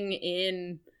weaving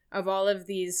in of all of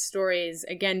these stories,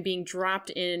 again, being dropped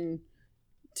in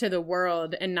to the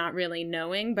world and not really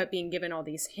knowing, but being given all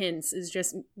these hints is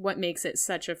just what makes it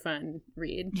such a fun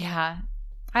read. Yeah.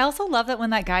 I also love that when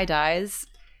that guy dies,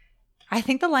 I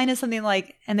think the line is something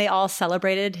like, and they all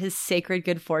celebrated his sacred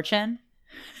good fortune.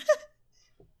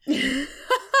 Yeah.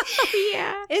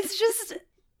 It's just,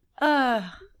 I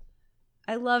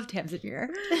love Tamsin Muir.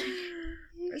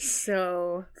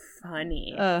 So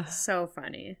funny. So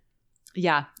funny.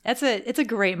 Yeah, it's a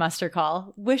great muster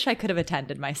call. Wish I could have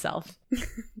attended myself.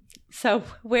 So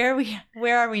where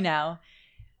are we now?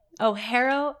 Oh,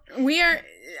 Harrow. We are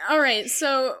all right.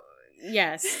 So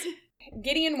yes,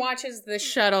 Gideon watches the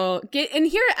shuttle. And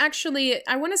here, actually,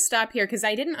 I want to stop here because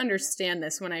I didn't understand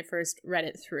this when I first read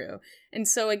it through. And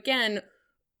so again,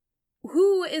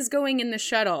 who is going in the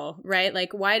shuttle, right?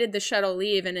 Like, why did the shuttle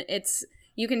leave? And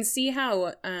you can see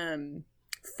how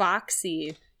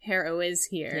foxy Harrow is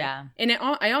here. Yeah. And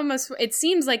it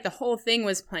seems like the whole thing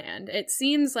was planned. It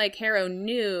seems like Harrow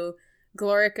knew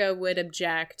Glorica would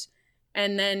object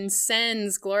and then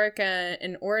sends Glorica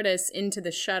and Ortis into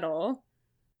the shuttle,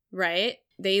 right?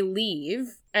 They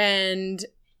leave and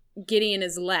Gideon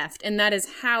is left. And that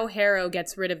is how Harrow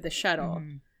gets rid of the shuttle.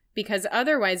 Mm-hmm. Because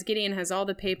otherwise Gideon has all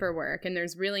the paperwork and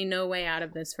there's really no way out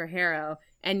of this for Harrow.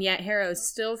 And yet Harrow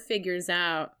still figures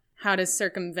out how to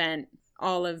circumvent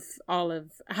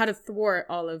how to thwart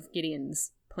all of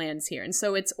Gideon's plans here. And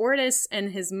so it's Ortis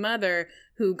and his mother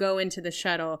who go into the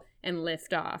shuttle and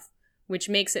lift off, which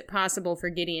makes it possible for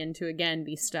Gideon to again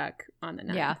be stuck on the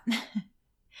Nine. Yeah.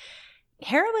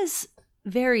 Harrow is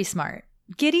very smart.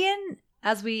 Gideon,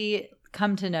 as we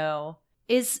come to know,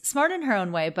 is smart in her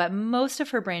own way, but most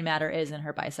of her brain matter is in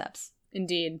her biceps.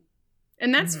 Indeed.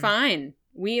 And that's fine.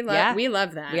 We love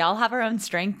that. We all have our own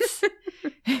strengths.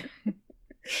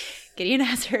 Gideon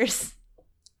has hers.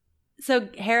 So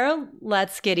Harrow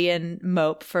lets Gideon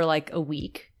mope for like a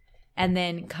week and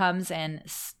then comes and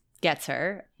gets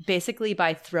her basically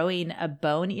by throwing a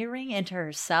bone earring into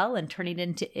her cell and turning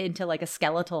it into like a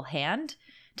skeletal hand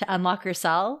to unlock her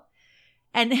cell.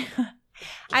 And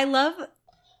I love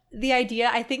the idea.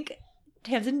 I think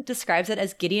Tamsin describes it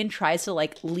as Gideon tries to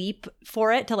like leap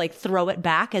for it to like throw it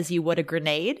back as you would a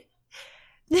grenade.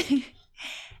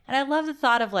 And I love the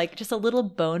thought of like just a little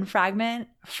bone fragment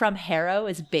from Harrow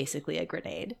is basically a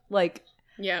grenade. Like,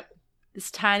 yep, this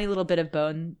tiny little bit of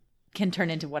bone can turn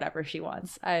into whatever she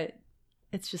wants.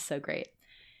 It's just so great.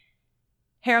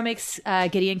 Harrow makes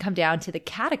Gideon come down to the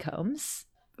catacombs,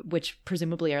 which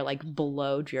presumably are like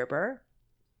below Djerber.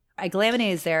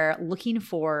 Iglamine is there looking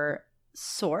for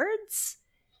swords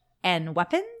and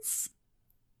weapons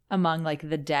among like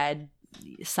the dead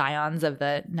scions of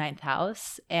the ninth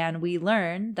house. And we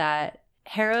learn that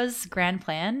Harrow's grand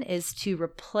plan is to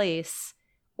replace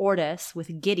Ortis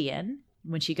with Gideon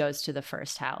when she goes to the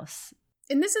first house.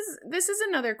 And this is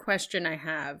another question I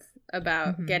have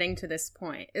about getting to this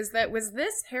point, is that was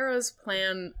this Harrow's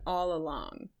plan all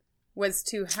along? Was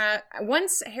to have,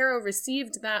 once Harrow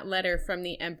received that letter from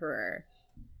the Emperor,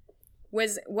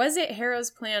 was it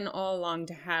Harrow's plan all along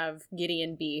to have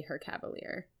Gideon be her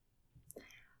cavalier?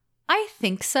 I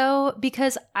think so,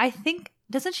 because I think,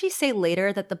 doesn't she say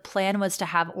later that the plan was to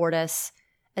have Ortis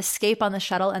escape on the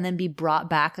shuttle and then be brought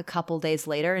back a couple days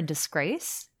later in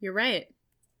disgrace? You're right.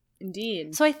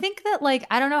 Indeed. So I think that, like,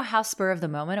 I don't know how spur of the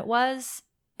moment it was,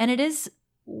 and it is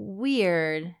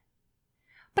weird.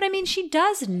 But I mean, she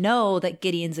does know that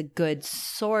Gideon's a good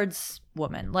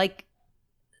swordswoman. Like,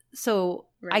 so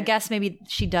right. I guess maybe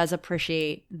she does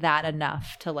appreciate that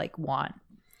enough to, like, want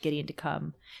Gideon to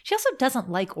come. She also doesn't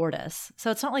like Ortis.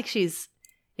 So it's not like it's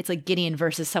like Gideon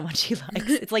versus someone she likes.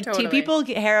 It's like totally. Two people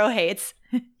Harrow hates.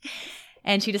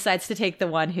 And she decides to take the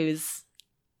one who's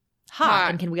hot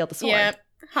and can wield the sword. Yep,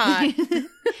 hot.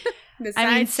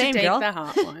 Decides same to take girl. the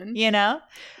hot one. You know?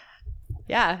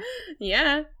 Yeah.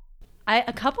 Yeah.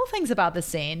 A couple things about this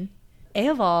scene.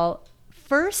 Eoval,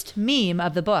 first meme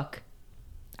of the book,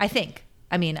 I think.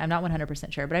 I mean, I'm not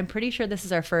 100% sure, but I'm pretty sure this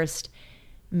is our first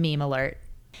meme alert.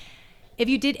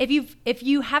 If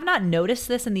you have not noticed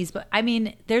this in these books, I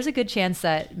mean, there's a good chance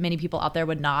that many people out there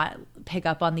would not pick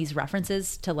up on these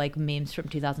references to like memes from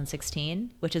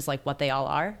 2016, which is like what they all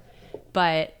are.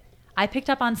 But I picked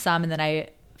up on some, and then I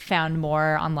found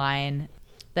more online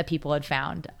that people had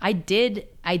found. I did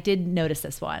notice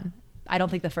this one. I don't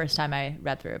think the first time I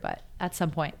read through it, but at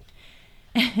some point.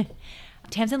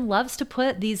 Tamsin loves to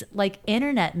put these like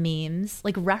internet memes,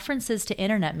 like references to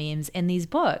internet memes in these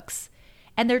books.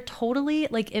 And they're totally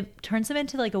like, it turns them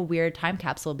into like a weird time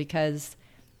capsule because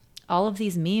all of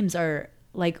these memes are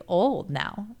like old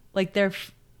now. Like they're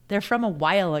from a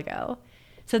while ago.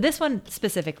 So this one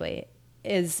specifically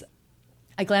is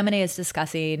Iglamine is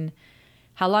discussing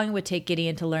how long it would take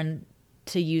Gideon to learn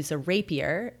to use a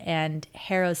rapier. And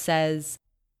Harrow says,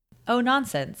 "Oh,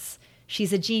 nonsense.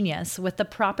 She's a genius. With the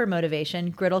proper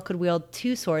motivation, Griddle could wield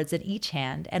 2 swords in each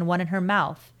hand and 1 in her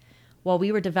mouth. While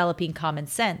we were developing common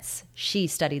sense, she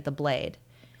studied the blade.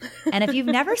 And if you've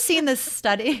never seen this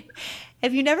study,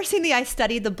 if you've never seen the I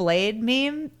studied the blade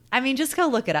meme, I mean, just go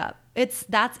look it up. It's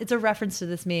a reference to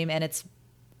this meme, and it's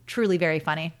truly very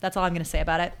funny. That's all I'm going to say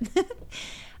about it.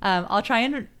 I'll try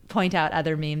and point out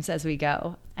other memes as we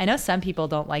go. I know some people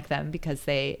don't like them because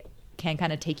they can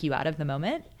kind of take you out of the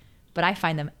moment, but I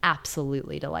find them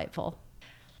absolutely delightful.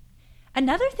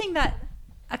 Another thing that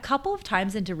a couple of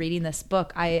times into reading this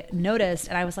book, I noticed,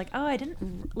 and I was like, oh, I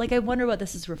wonder what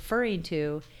this is referring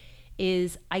to,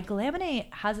 is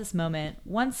Iglamine has this moment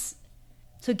once.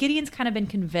 So Gideon's kind of been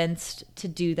convinced to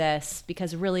do this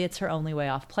because really it's her only way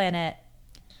off planet.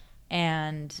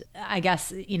 And I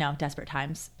guess, desperate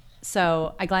times.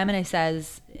 So Iglamine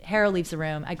says, Harrow leaves the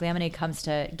room. Iglamine comes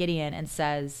to Gideon and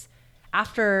says,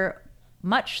 after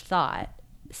much thought,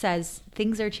 says,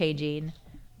 things are changing.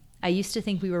 I used to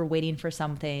think we were waiting for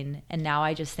something, and now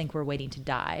I just think we're waiting to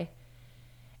die.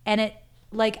 And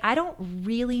I don't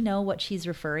really know what she's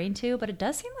referring to, but it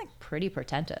does seem like pretty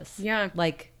pretentious. Yeah.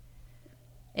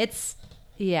 It's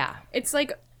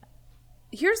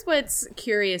here's what's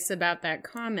curious about that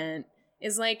comment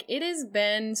is it has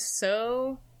been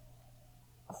so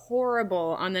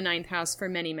horrible on the Ninth House for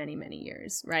many, many, many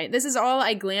years, right? This is all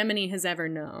Iglamine has ever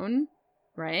known,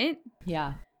 right?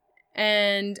 Yeah.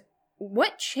 And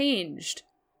what changed?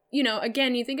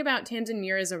 Again, you think about Tamsin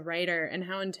Muir as a writer and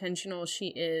how intentional she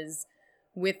is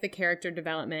with the character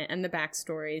development and the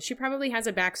backstory. She probably has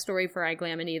a backstory for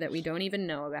Iglamine that we don't even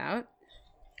know about.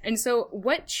 And so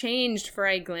what changed for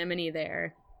Iglamine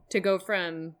there to go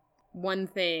from one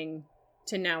thing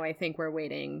to now I think we're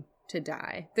waiting to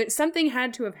die? That something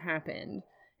had to have happened.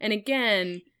 And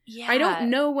again, yeah. I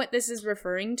don't know what this is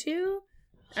referring to,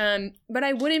 but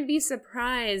I wouldn't be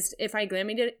surprised if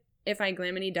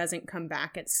Iglamine doesn't come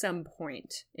back at some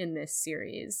point in this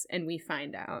series and we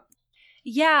find out.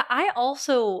 Yeah, I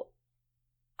also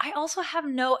have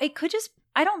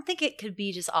I don't think it could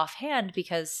be just offhand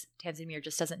because Tamsin Muir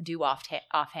just doesn't do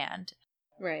offhand.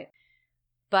 Right.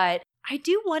 But I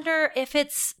do wonder if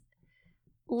it's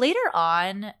later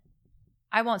on,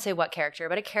 I won't say what character,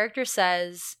 but a character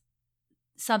says,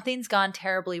 something's gone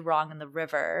terribly wrong in the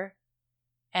river,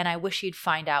 and I wish you'd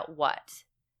find out what.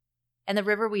 And the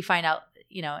river, we find out,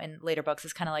 in later books,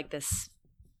 is kind of like this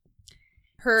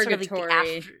purgatory. Sort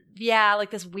of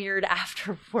like this weird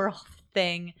afterworld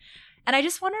thing. And I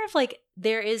just wonder if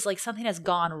there is something has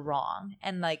gone wrong,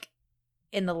 and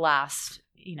in the last,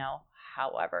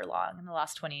 however long, in the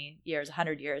last 20 years,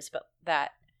 100 years, but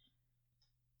that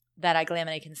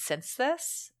Iglamine can sense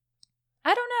this.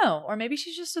 I don't know. Or maybe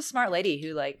she's just a smart lady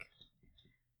who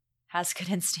has good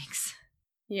instincts.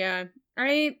 Yeah.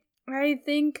 I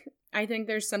think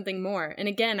there's something more. And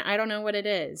again, I don't know what it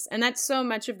is. And that's so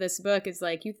much of this book is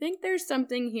you think there's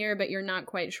something here, but you're not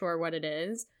quite sure what it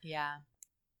is. Yeah.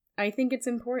 I think it's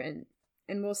important.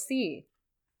 And we'll see.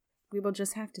 We will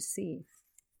just have to see.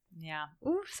 Yeah.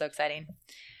 Ooh, so exciting.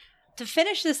 To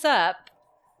finish this up,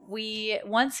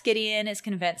 once Gideon is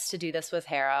convinced to do this with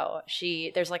Harrow,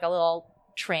 there's a little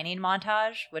training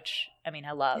montage, which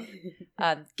I love.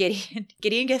 Gideon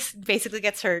basically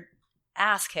gets her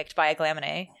ass kicked by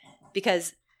Iglamine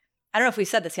because I don't know if we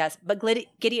said this, guys, but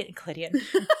Gideon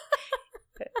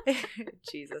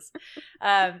Jesus.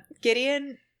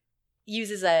 Gideon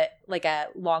uses a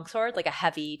longsword, a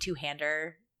heavy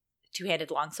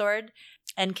two-handed longsword,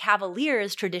 and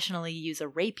cavaliers traditionally use a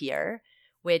rapier,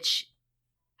 which,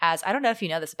 as I don't know if you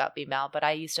know this about me, Mel, but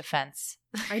I used to fence.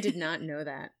 I did not know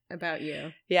that about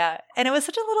you. Yeah, and it was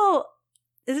such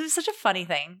a funny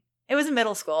thing. It was in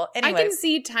middle school. Anyway, I can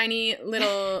see tiny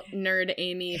little nerd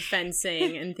Amy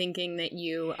fencing and thinking that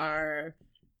you are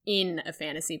in a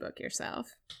fantasy book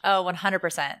yourself. Oh,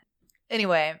 100%.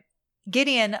 Anyway,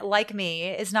 Gideon, like me,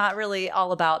 is not really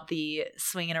all about the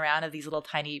swinging around of these little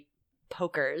tiny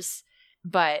pokers,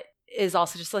 but is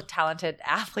also just a talented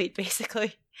athlete,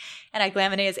 basically. And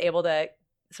Iglamine is able to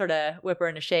sort of whip her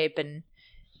into shape and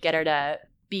get her to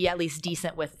be at least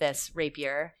decent with this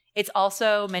rapier. It's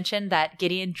also mentioned that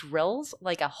Gideon drills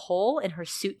a hole in her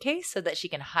suitcase so that she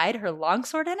can hide her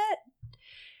longsword in it,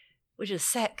 which is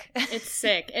sick. It's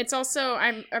sick. It's also,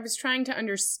 I was trying to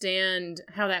understand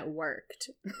how that worked.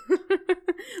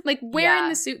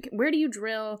 Where do you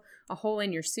drill a hole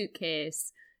in your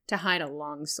suitcase to hide a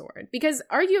longsword? Because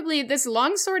arguably this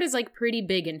longsword is pretty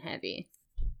big and heavy.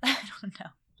 I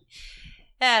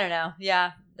don't know.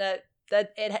 Yeah,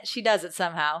 she does it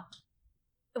somehow.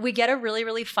 We get a really,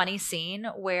 really funny scene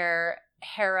where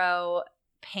Harrow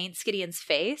paints Gideon's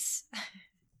face.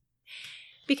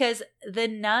 Because the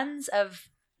nuns of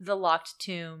the locked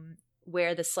tomb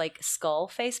wear this like skull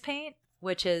face paint,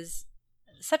 which is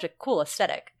such a cool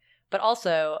aesthetic, but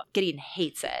also Gideon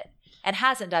hates it and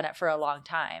hasn't done it for a long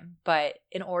time. But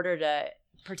in order to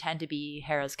pretend to be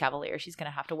Harrow's cavalier, she's going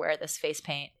to have to wear this face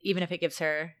paint, even if it gives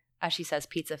her, as she says,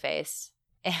 pizza face.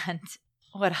 And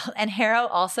what else? And Harrow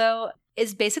also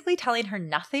is basically telling her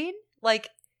nothing. Like,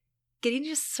 Gideon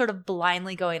just sort of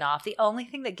blindly going off. The only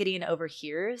thing that Gideon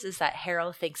overhears is that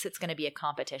Harrow thinks it's going to be a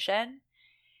competition.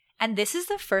 And this is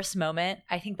the first moment,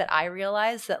 I think, that I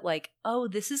realized that, like, oh,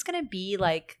 this is going to be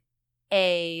like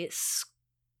a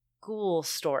school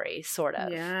story, sort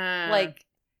of. Yeah. Like,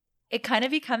 it kind of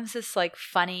becomes this, like,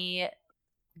 funny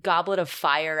Goblet of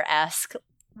Fire-esque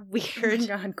weird. Oh my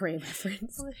God, great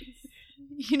reference.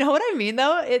 You know what I mean,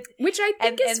 though? Which I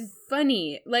think is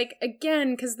funny. Like,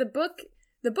 again, because the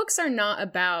books are not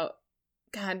about,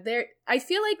 God, I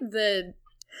feel like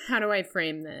how do I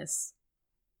frame this?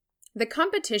 The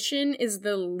competition is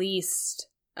the least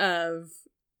of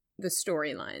the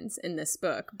storylines in this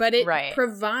book, but it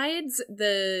provides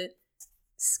the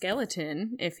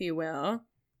skeleton, if you will.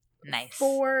 Nice.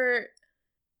 For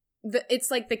it's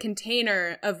like the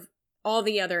container of all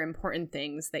the other important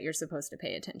things that you're supposed to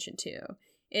pay attention to.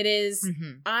 It is,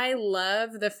 I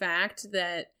love the fact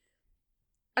that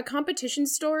a competition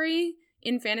story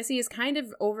in fantasy is kind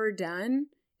of overdone.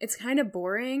 It's kind of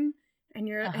boring. And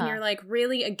you're like,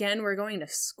 really, again, we're going to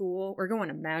school. We're going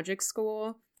to magic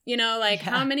school. You know, like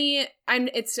how many,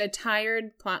 it's a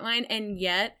tired plotline. And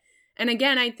yet, and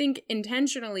again, I think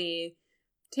intentionally,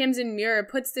 Tamsin Muir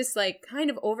puts this like kind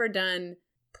of overdone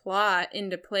plot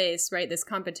into place, right? This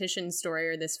competition story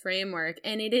or this framework.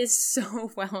 And it is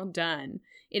so well done.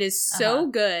 It is so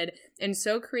good and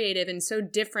so creative and so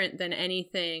different than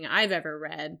anything I've ever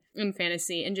read in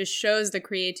fantasy, and just shows the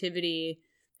creativity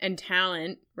and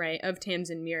talent, right, of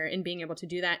Tamsin Muir in being able to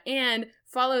do that, and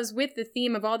follows with the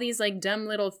theme of all these like dumb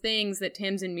little things that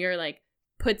Tamsin Muir like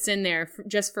puts in there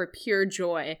just for pure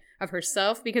joy of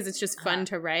herself, because it's just fun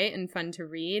to write and fun to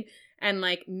read, and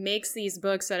like makes these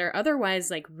books that are otherwise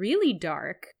like really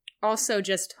dark also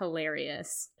just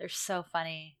hilarious. They're so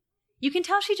funny. You can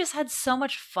tell she just had so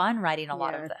much fun writing a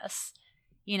lot of this,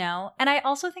 you know? And I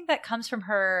also think that comes from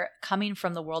her coming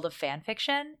from the world of fan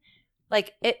fiction.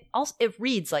 Like, it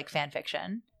reads like fan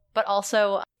fiction, but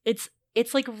also it's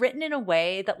like written in a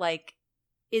way that like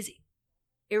is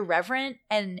irreverent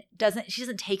and she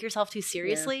doesn't take herself too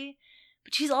seriously,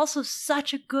 but she's also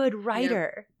such a good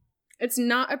writer. It's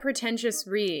not a pretentious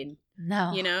read.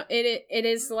 No. You know, it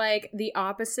is like the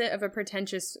opposite of a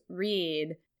pretentious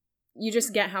read. You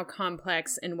just get how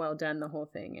complex and well done the whole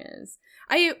thing is.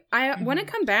 I want to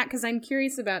come back because I'm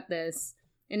curious about this,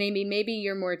 and Amy, maybe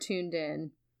you're more tuned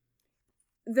in.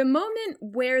 The moment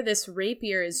where this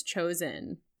rapier is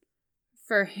chosen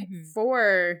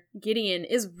for Gideon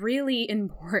is really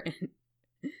important.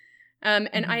 And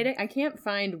I can't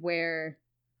find where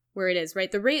it is,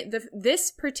 right?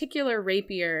 This particular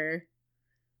rapier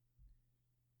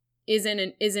is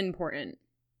important.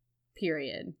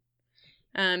 Period.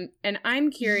 And I'm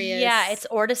curious. Yeah, it's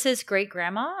Ortis's great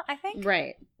grandma, I think.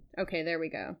 Right. Okay, there we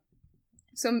go.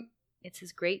 So it's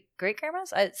his great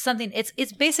grandma's something.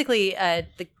 It's basically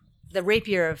the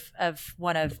rapier of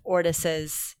one of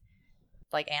Ortis's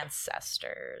like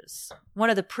ancestors, one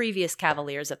of the previous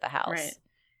cavaliers of the house. Right.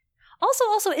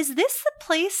 Also, is this the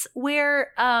place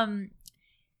where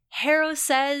Harrow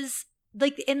says,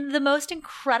 like, in the most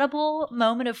incredible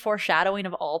moment of foreshadowing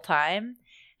of all time,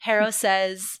 Harrow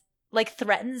says, like,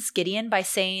 threatens Gideon by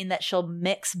saying that she'll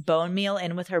mix bone meal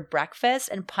in with her breakfast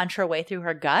and punch her way through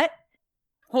her gut?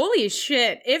 Holy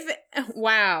shit.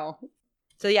 Wow.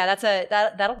 So yeah,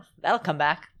 that'll come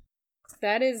back.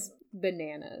 That is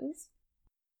bananas.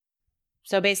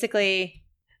 So basically,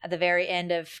 at the very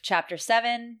end of chapter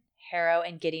 7, Harrow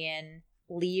and Gideon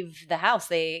leave the house.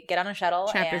 They get on a shuttle.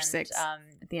 Chapter 6.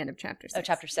 At the end of chapter 6. Oh,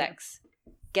 chapter 6.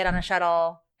 Yeah. Get on a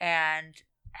shuttle and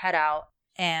head out,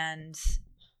 and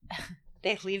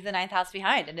they leave the 9th house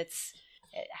behind, and it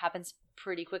happens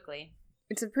pretty quickly.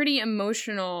 It's a pretty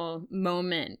emotional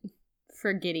moment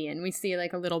for Gideon. We see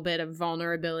like a little bit of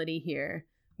vulnerability here,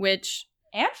 which...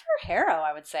 And for Harrow,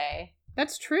 I would say.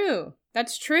 That's true.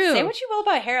 Say what you will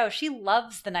about Harrow. She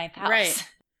loves the 9th house.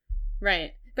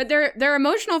 Right. But they're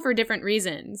emotional for different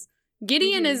reasons.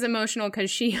 Gideon is emotional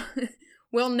because she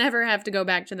will never have to go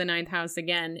back to the 9th house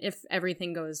again if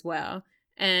everything goes well.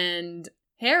 And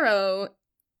Harrow,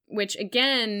 which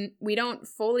again, we don't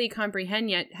fully comprehend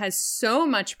yet, has so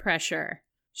much pressure.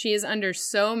 She is under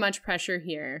so much pressure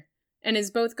here, and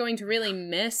is both going to really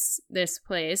miss this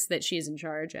place that she's in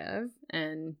charge of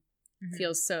and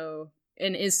feels so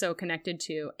and is so connected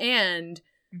to. And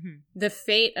the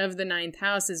fate of the ninth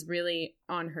house is really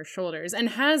on her shoulders and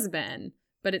has been.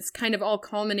 But it's kind of all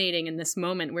culminating in this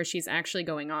moment where she's actually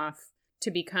going off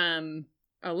to become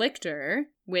a lictor,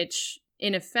 which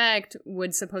in effect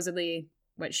would supposedly,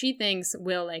 what she thinks,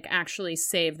 will like actually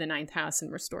save the ninth house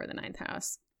and restore the ninth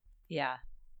house. Yeah.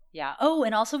 Yeah. Oh,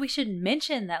 and also we should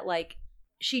mention that like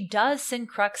she does send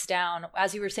Crux down,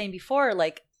 as you were saying before,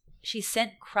 like she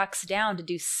sent Crux down to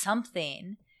do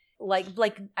something like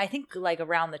I think like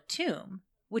around the tomb,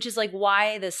 which is like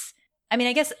why this, I mean,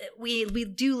 I guess we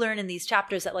do learn in these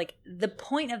chapters that like the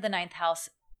point of the ninth house,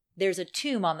 there's a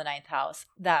tomb on the ninth house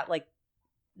that like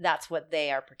that's what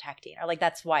they are protecting, or like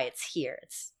that's why it's here.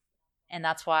 And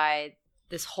that's why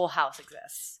this whole house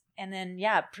exists. And then,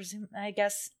 yeah, I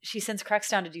guess she sends Crux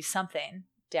down to do something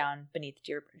down beneath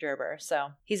Gerber.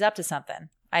 So he's up to something.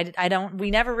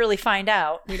 We never really find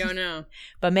out. We don't know.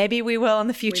 But maybe we will in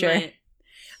the future.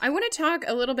 I want to talk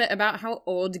a little bit about how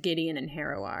old Gideon and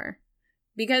Harrow are.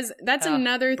 Because that's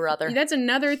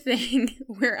another thing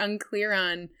we're unclear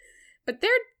on. But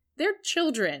they're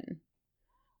children.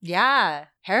 Yeah.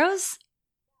 Harrow's...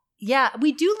 Yeah,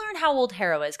 we do learn how old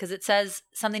Harrow is, because it says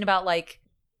something about like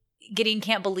Gideon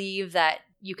can't believe that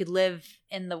you could live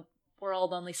in the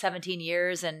world only 17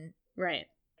 years and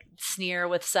sneer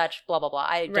with such blah, blah, blah.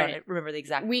 I don't remember the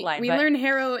exact line. We learn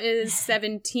Harrow is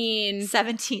 17.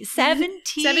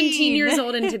 17 years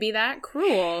old, and to be that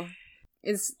cruel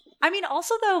is... I mean,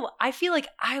 also, though, I feel like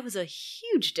I was a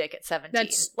huge dick at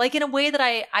 17. Like, in a way that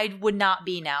I would not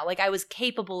be now. Like, I was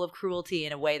capable of cruelty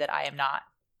in a way that I am not.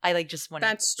 I like just want to.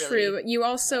 That's true. You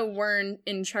also weren't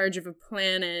in charge of a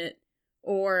planet,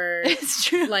 or it's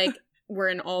true. Like were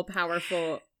an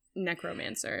all-powerful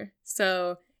necromancer.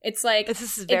 So it's like this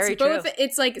is very true.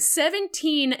 It's like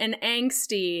 17 and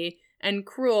angsty and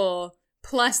cruel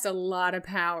plus a lot of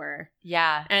power.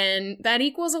 Yeah, and that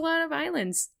equals a lot of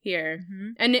violence here,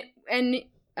 and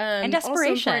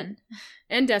desperation,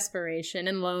 and desperation,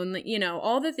 and lonely. You know,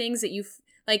 all the things that you.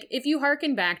 Like, if you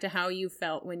hearken back to how you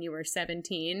felt when you were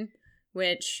 17,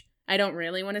 which I don't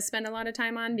really want to spend a lot of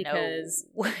time on because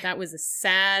that was a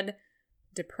sad,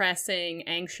 depressing,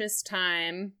 anxious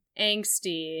time.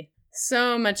 Angsty.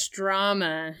 So much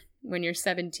drama when you're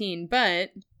 17.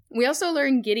 But we also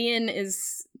learn Gideon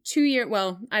is 2 years...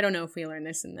 Well, I don't know if we learn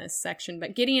this in this section,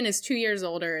 but Gideon is 2 years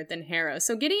older than Harrow.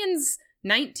 So Gideon's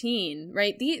 19,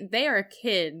 right? They are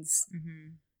kids.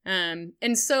 And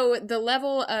so the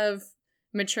level of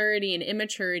maturity and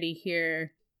immaturity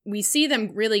here, we see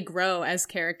them really grow as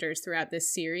characters throughout this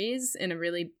series in a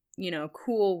really,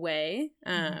 cool way.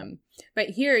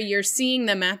 But here you're seeing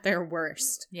them at their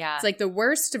worst. Yeah. It's like the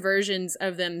worst versions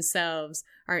of themselves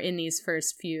are in these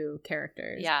first few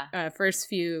characters. Yeah. First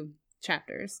few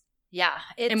chapters. Yeah.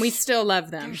 And we still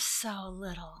love them. They're so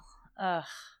little. Ugh.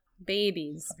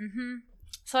 Babies.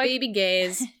 So baby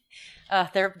gays.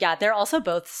 They're also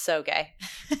both so gay.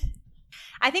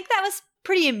 I think that was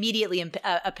pretty immediately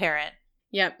apparent.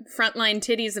 Yep. Frontline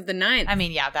titties of the ninth. I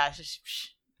mean, yeah, that's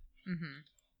just...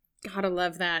 Gotta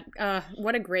love that.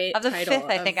 What a great of the title.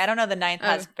 fifth, I think. I don't know the ninth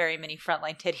has very many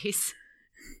frontline titties.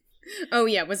 Oh,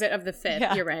 yeah. Was it of the fifth?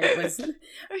 Yeah. You're right. It was...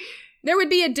 There would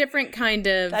be a different kind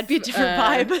of... That'd be a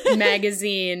different vibe.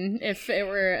 magazine if it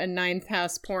were a ninth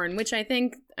house porn, which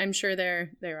I'm sure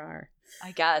there are.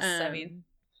 I guess. I mean...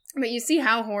 But you see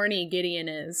how horny Gideon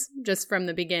is just from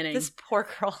the beginning. This poor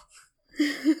girl.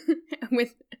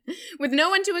 with no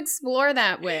one to explore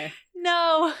that with.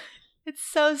 No. It's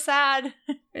so sad.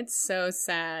 It's so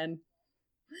sad.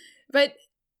 But,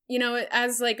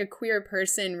 as like a queer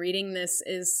person, reading this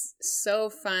is so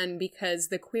fun because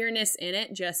the queerness in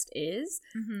it just is.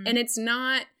 And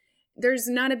there's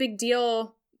not a big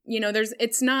deal.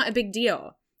 It's not a big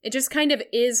deal. It just kind of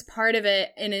is part of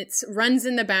it, and it runs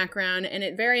in the background, and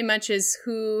it very much is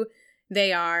who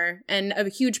they are. And a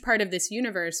huge part of this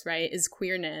universe, right, is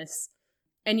queerness.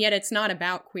 And yet it's not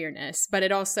about queerness, but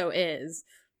it also is.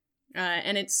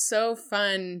 And it's so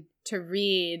fun to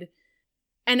read.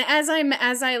 And as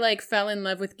I like fell in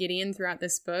love with Gideon throughout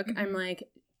this book, I'm like,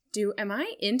 am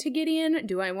I into Gideon?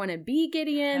 Do I want to be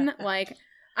Gideon? Like,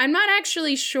 I'm not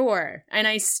actually sure, and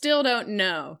I still don't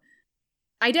know.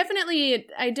 I definitely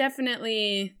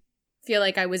feel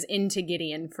like I was into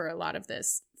Gideon for a lot of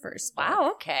this first book.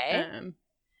 Wow, okay.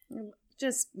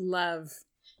 Just love.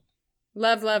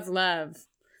 Love, love, love.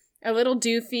 A little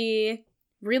doofy,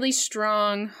 really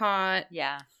strong, hot.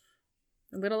 Yeah.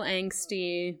 A little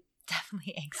angsty.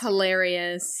 Definitely angsty.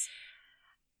 Hilarious.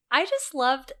 I just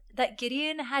loved that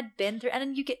Gideon had been through,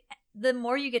 and then the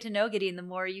more you get to know Gideon, the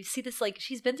more you see this, like,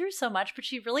 she's been through so much, but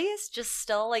she really is just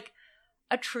still, like,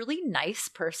 a truly nice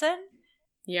person.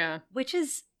 Yeah. Which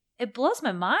is, it blows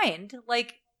my mind.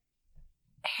 Like,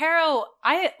 Harrow,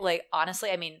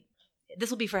 honestly, I mean, this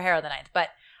will be for Harrow the Ninth, but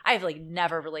I've like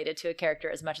never related to a character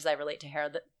as much as I relate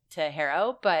to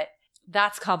Harrow, but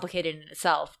that's complicated in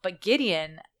itself. But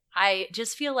Gideon, I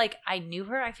just feel like I knew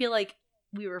her. I feel like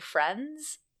we were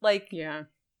friends. Like, yeah,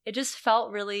 it just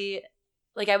felt really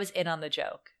like I was in on the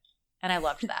joke, and I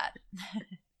loved that.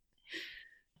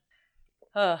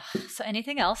 So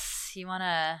anything else you want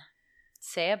to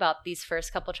say about these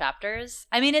first couple chapters?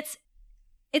 I mean, it's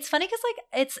funny because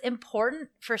like it's important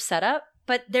for setup,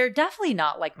 but they're definitely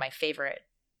not like my favorite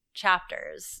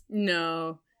chapters.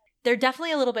 No, they're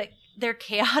definitely a little bit, they're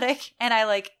chaotic, and I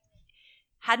like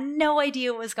had no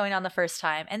idea what was going on the first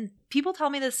time. And people tell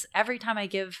me this every time I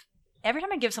give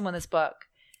someone this book,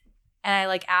 and I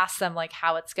like ask them like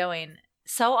how it's going.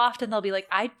 So often they'll be like,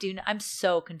 I'm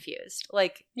so confused.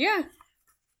 Like, yeah.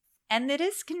 And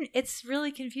it's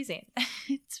really confusing.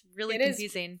 It's really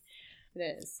confusing. It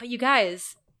is. But you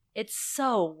guys, it's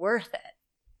so worth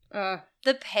it.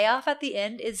 The payoff at the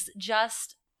end is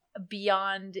just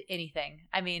beyond anything.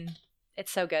 I mean,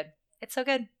 it's so good. It's so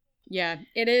good. Yeah,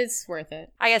 it is worth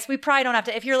it. I guess we probably don't have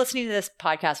to, if you're listening to this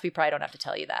podcast, we probably don't have to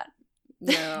tell you that.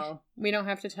 No, we don't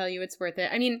have to tell you it's worth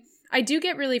it. I mean, I do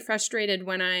get really frustrated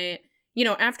when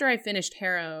after I finished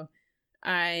Harrow,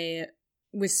 I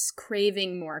was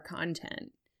craving more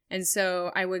content. And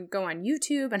so I would go on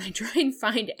YouTube and I try and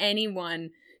find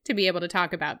anyone to be able to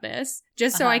talk about this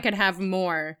just so I could have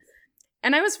more.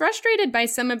 And I was frustrated by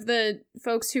some of the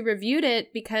folks who reviewed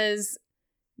it because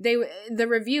the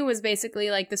review was basically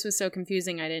like, this was so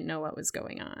confusing, I didn't know what was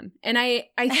going on. And I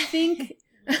think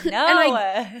no.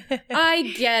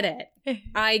 I get it.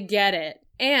 I get it.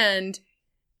 And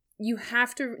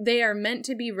they are meant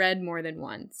to be read more than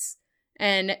once.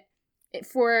 And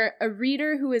for a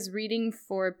reader who is reading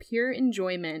for pure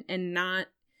enjoyment and not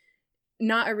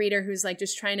a reader who's like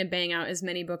just trying to bang out as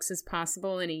many books as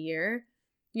possible in a year,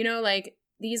 like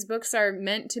these books are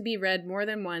meant to be read more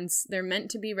than once. They're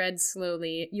meant to be read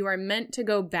slowly. You are meant to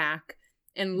go back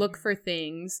and look for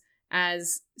things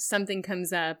as something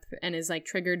comes up and is like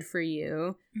triggered for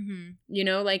you.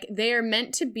 Mm-hmm. Like they are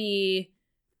meant to be.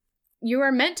 You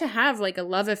are meant to have like a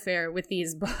love affair with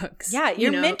these books. Yeah,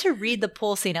 you're meant to read the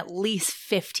pool scene at least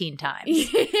 15 times.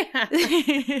 Yeah.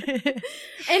 and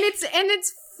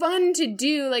it's fun to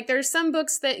do. Like there's some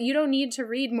books that you don't need to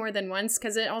read more than once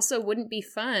because it also wouldn't be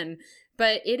fun.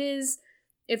 But it is,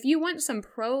 if you want some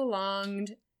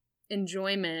prolonged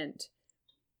enjoyment,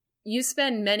 you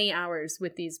spend many hours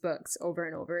with these books over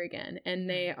and over again. And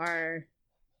they're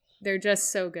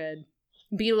just so good.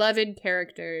 Beloved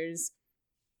characters.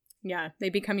 Yeah, they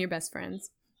become your best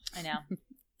friends. I know.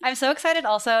 I'm so excited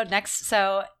also. Next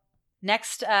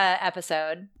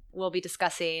episode, we'll be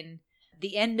discussing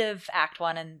the end of Act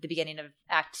 1 and the beginning of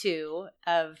Act 2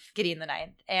 of Gideon the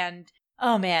Ninth. And,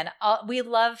 oh man, we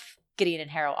love Gideon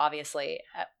and Harrow, obviously,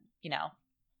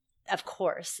 of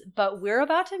course. But we're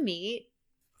about to meet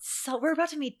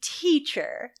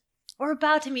Teacher. We're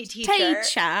about to meet Teacher.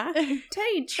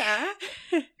 Teacher.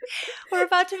 We're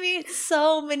about to meet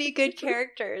so many good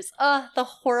characters. The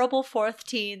horrible fourth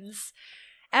teens.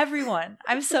 Everyone.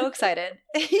 I'm so excited.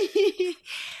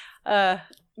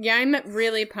 Yeah, I'm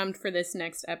really pumped for this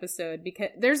next episode because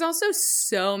there's also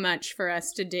so much for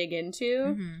us to dig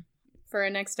into for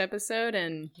a next episode.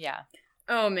 And yeah.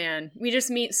 Oh man, we just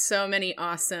meet so many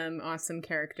awesome, awesome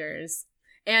characters.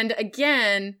 And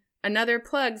again, another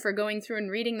plug for going through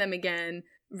and reading them again.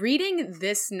 Reading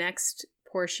this next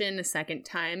portion a second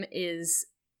time is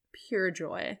pure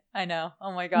joy. I know.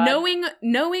 Oh my God.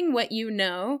 Knowing what you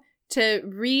know, to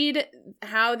read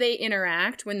how they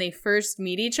interact when they first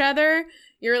meet each other,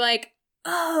 you're like,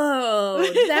 oh,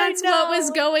 that's what was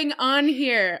going on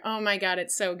here. Oh my God,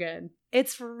 it's so good.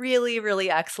 It's really, really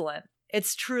excellent.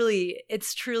 It's truly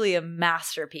a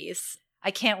masterpiece.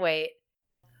 I can't wait.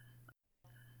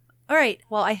 All right.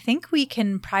 Well, I think we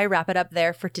can probably wrap it up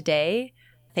there for today.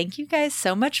 Thank you guys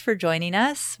so much for joining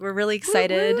us. We're really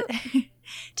excited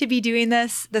to be doing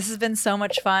this. This has been so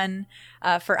much fun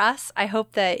for us. I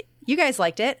hope that you guys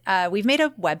liked it. We've made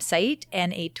a website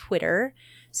and a Twitter.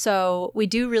 So we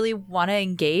do really want to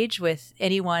engage with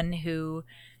anyone who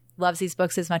loves these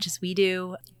books as much as we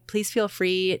do. Please feel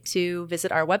free to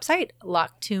visit our website,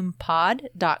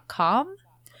 locktoompod.com,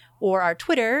 or our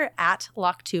Twitter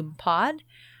 @locktoompod.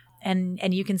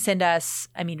 And you can send us,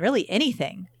 really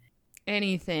anything.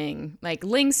 Anything. Like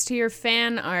links to your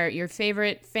fan art, your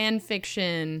favorite fan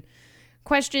fiction,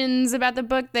 questions about the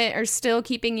book that are still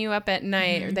keeping you up at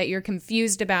night or that you're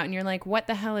confused about and you're like, what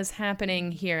the hell is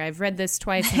happening here? I've read this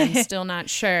twice and I'm still not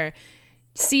sure.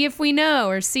 see if we know,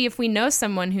 or see if we know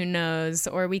someone who knows,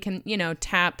 or we can,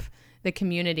 tap the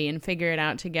community and figure it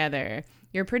out together.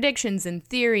 Your predictions and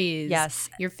theories. Yes.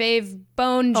 Your fave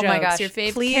bone jokes. Oh my gosh. Your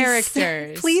fave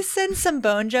characters. Please send some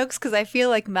bone jokes, because I feel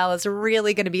like Mel is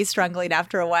really going to be struggling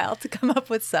after a while to come up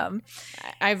with some.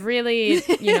 I've really,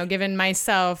 given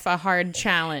myself a hard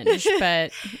challenge,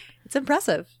 but it's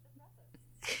impressive.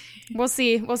 We'll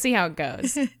see. We'll see how it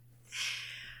goes.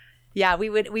 Yeah, we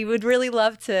would really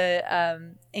love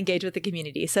to engage with the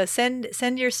community. So send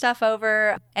your stuff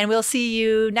over, and we'll see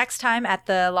you next time at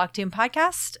the Locked In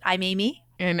Podcast. I'm Amy.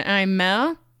 And I'm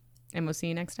Mel, and we'll see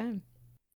you next time.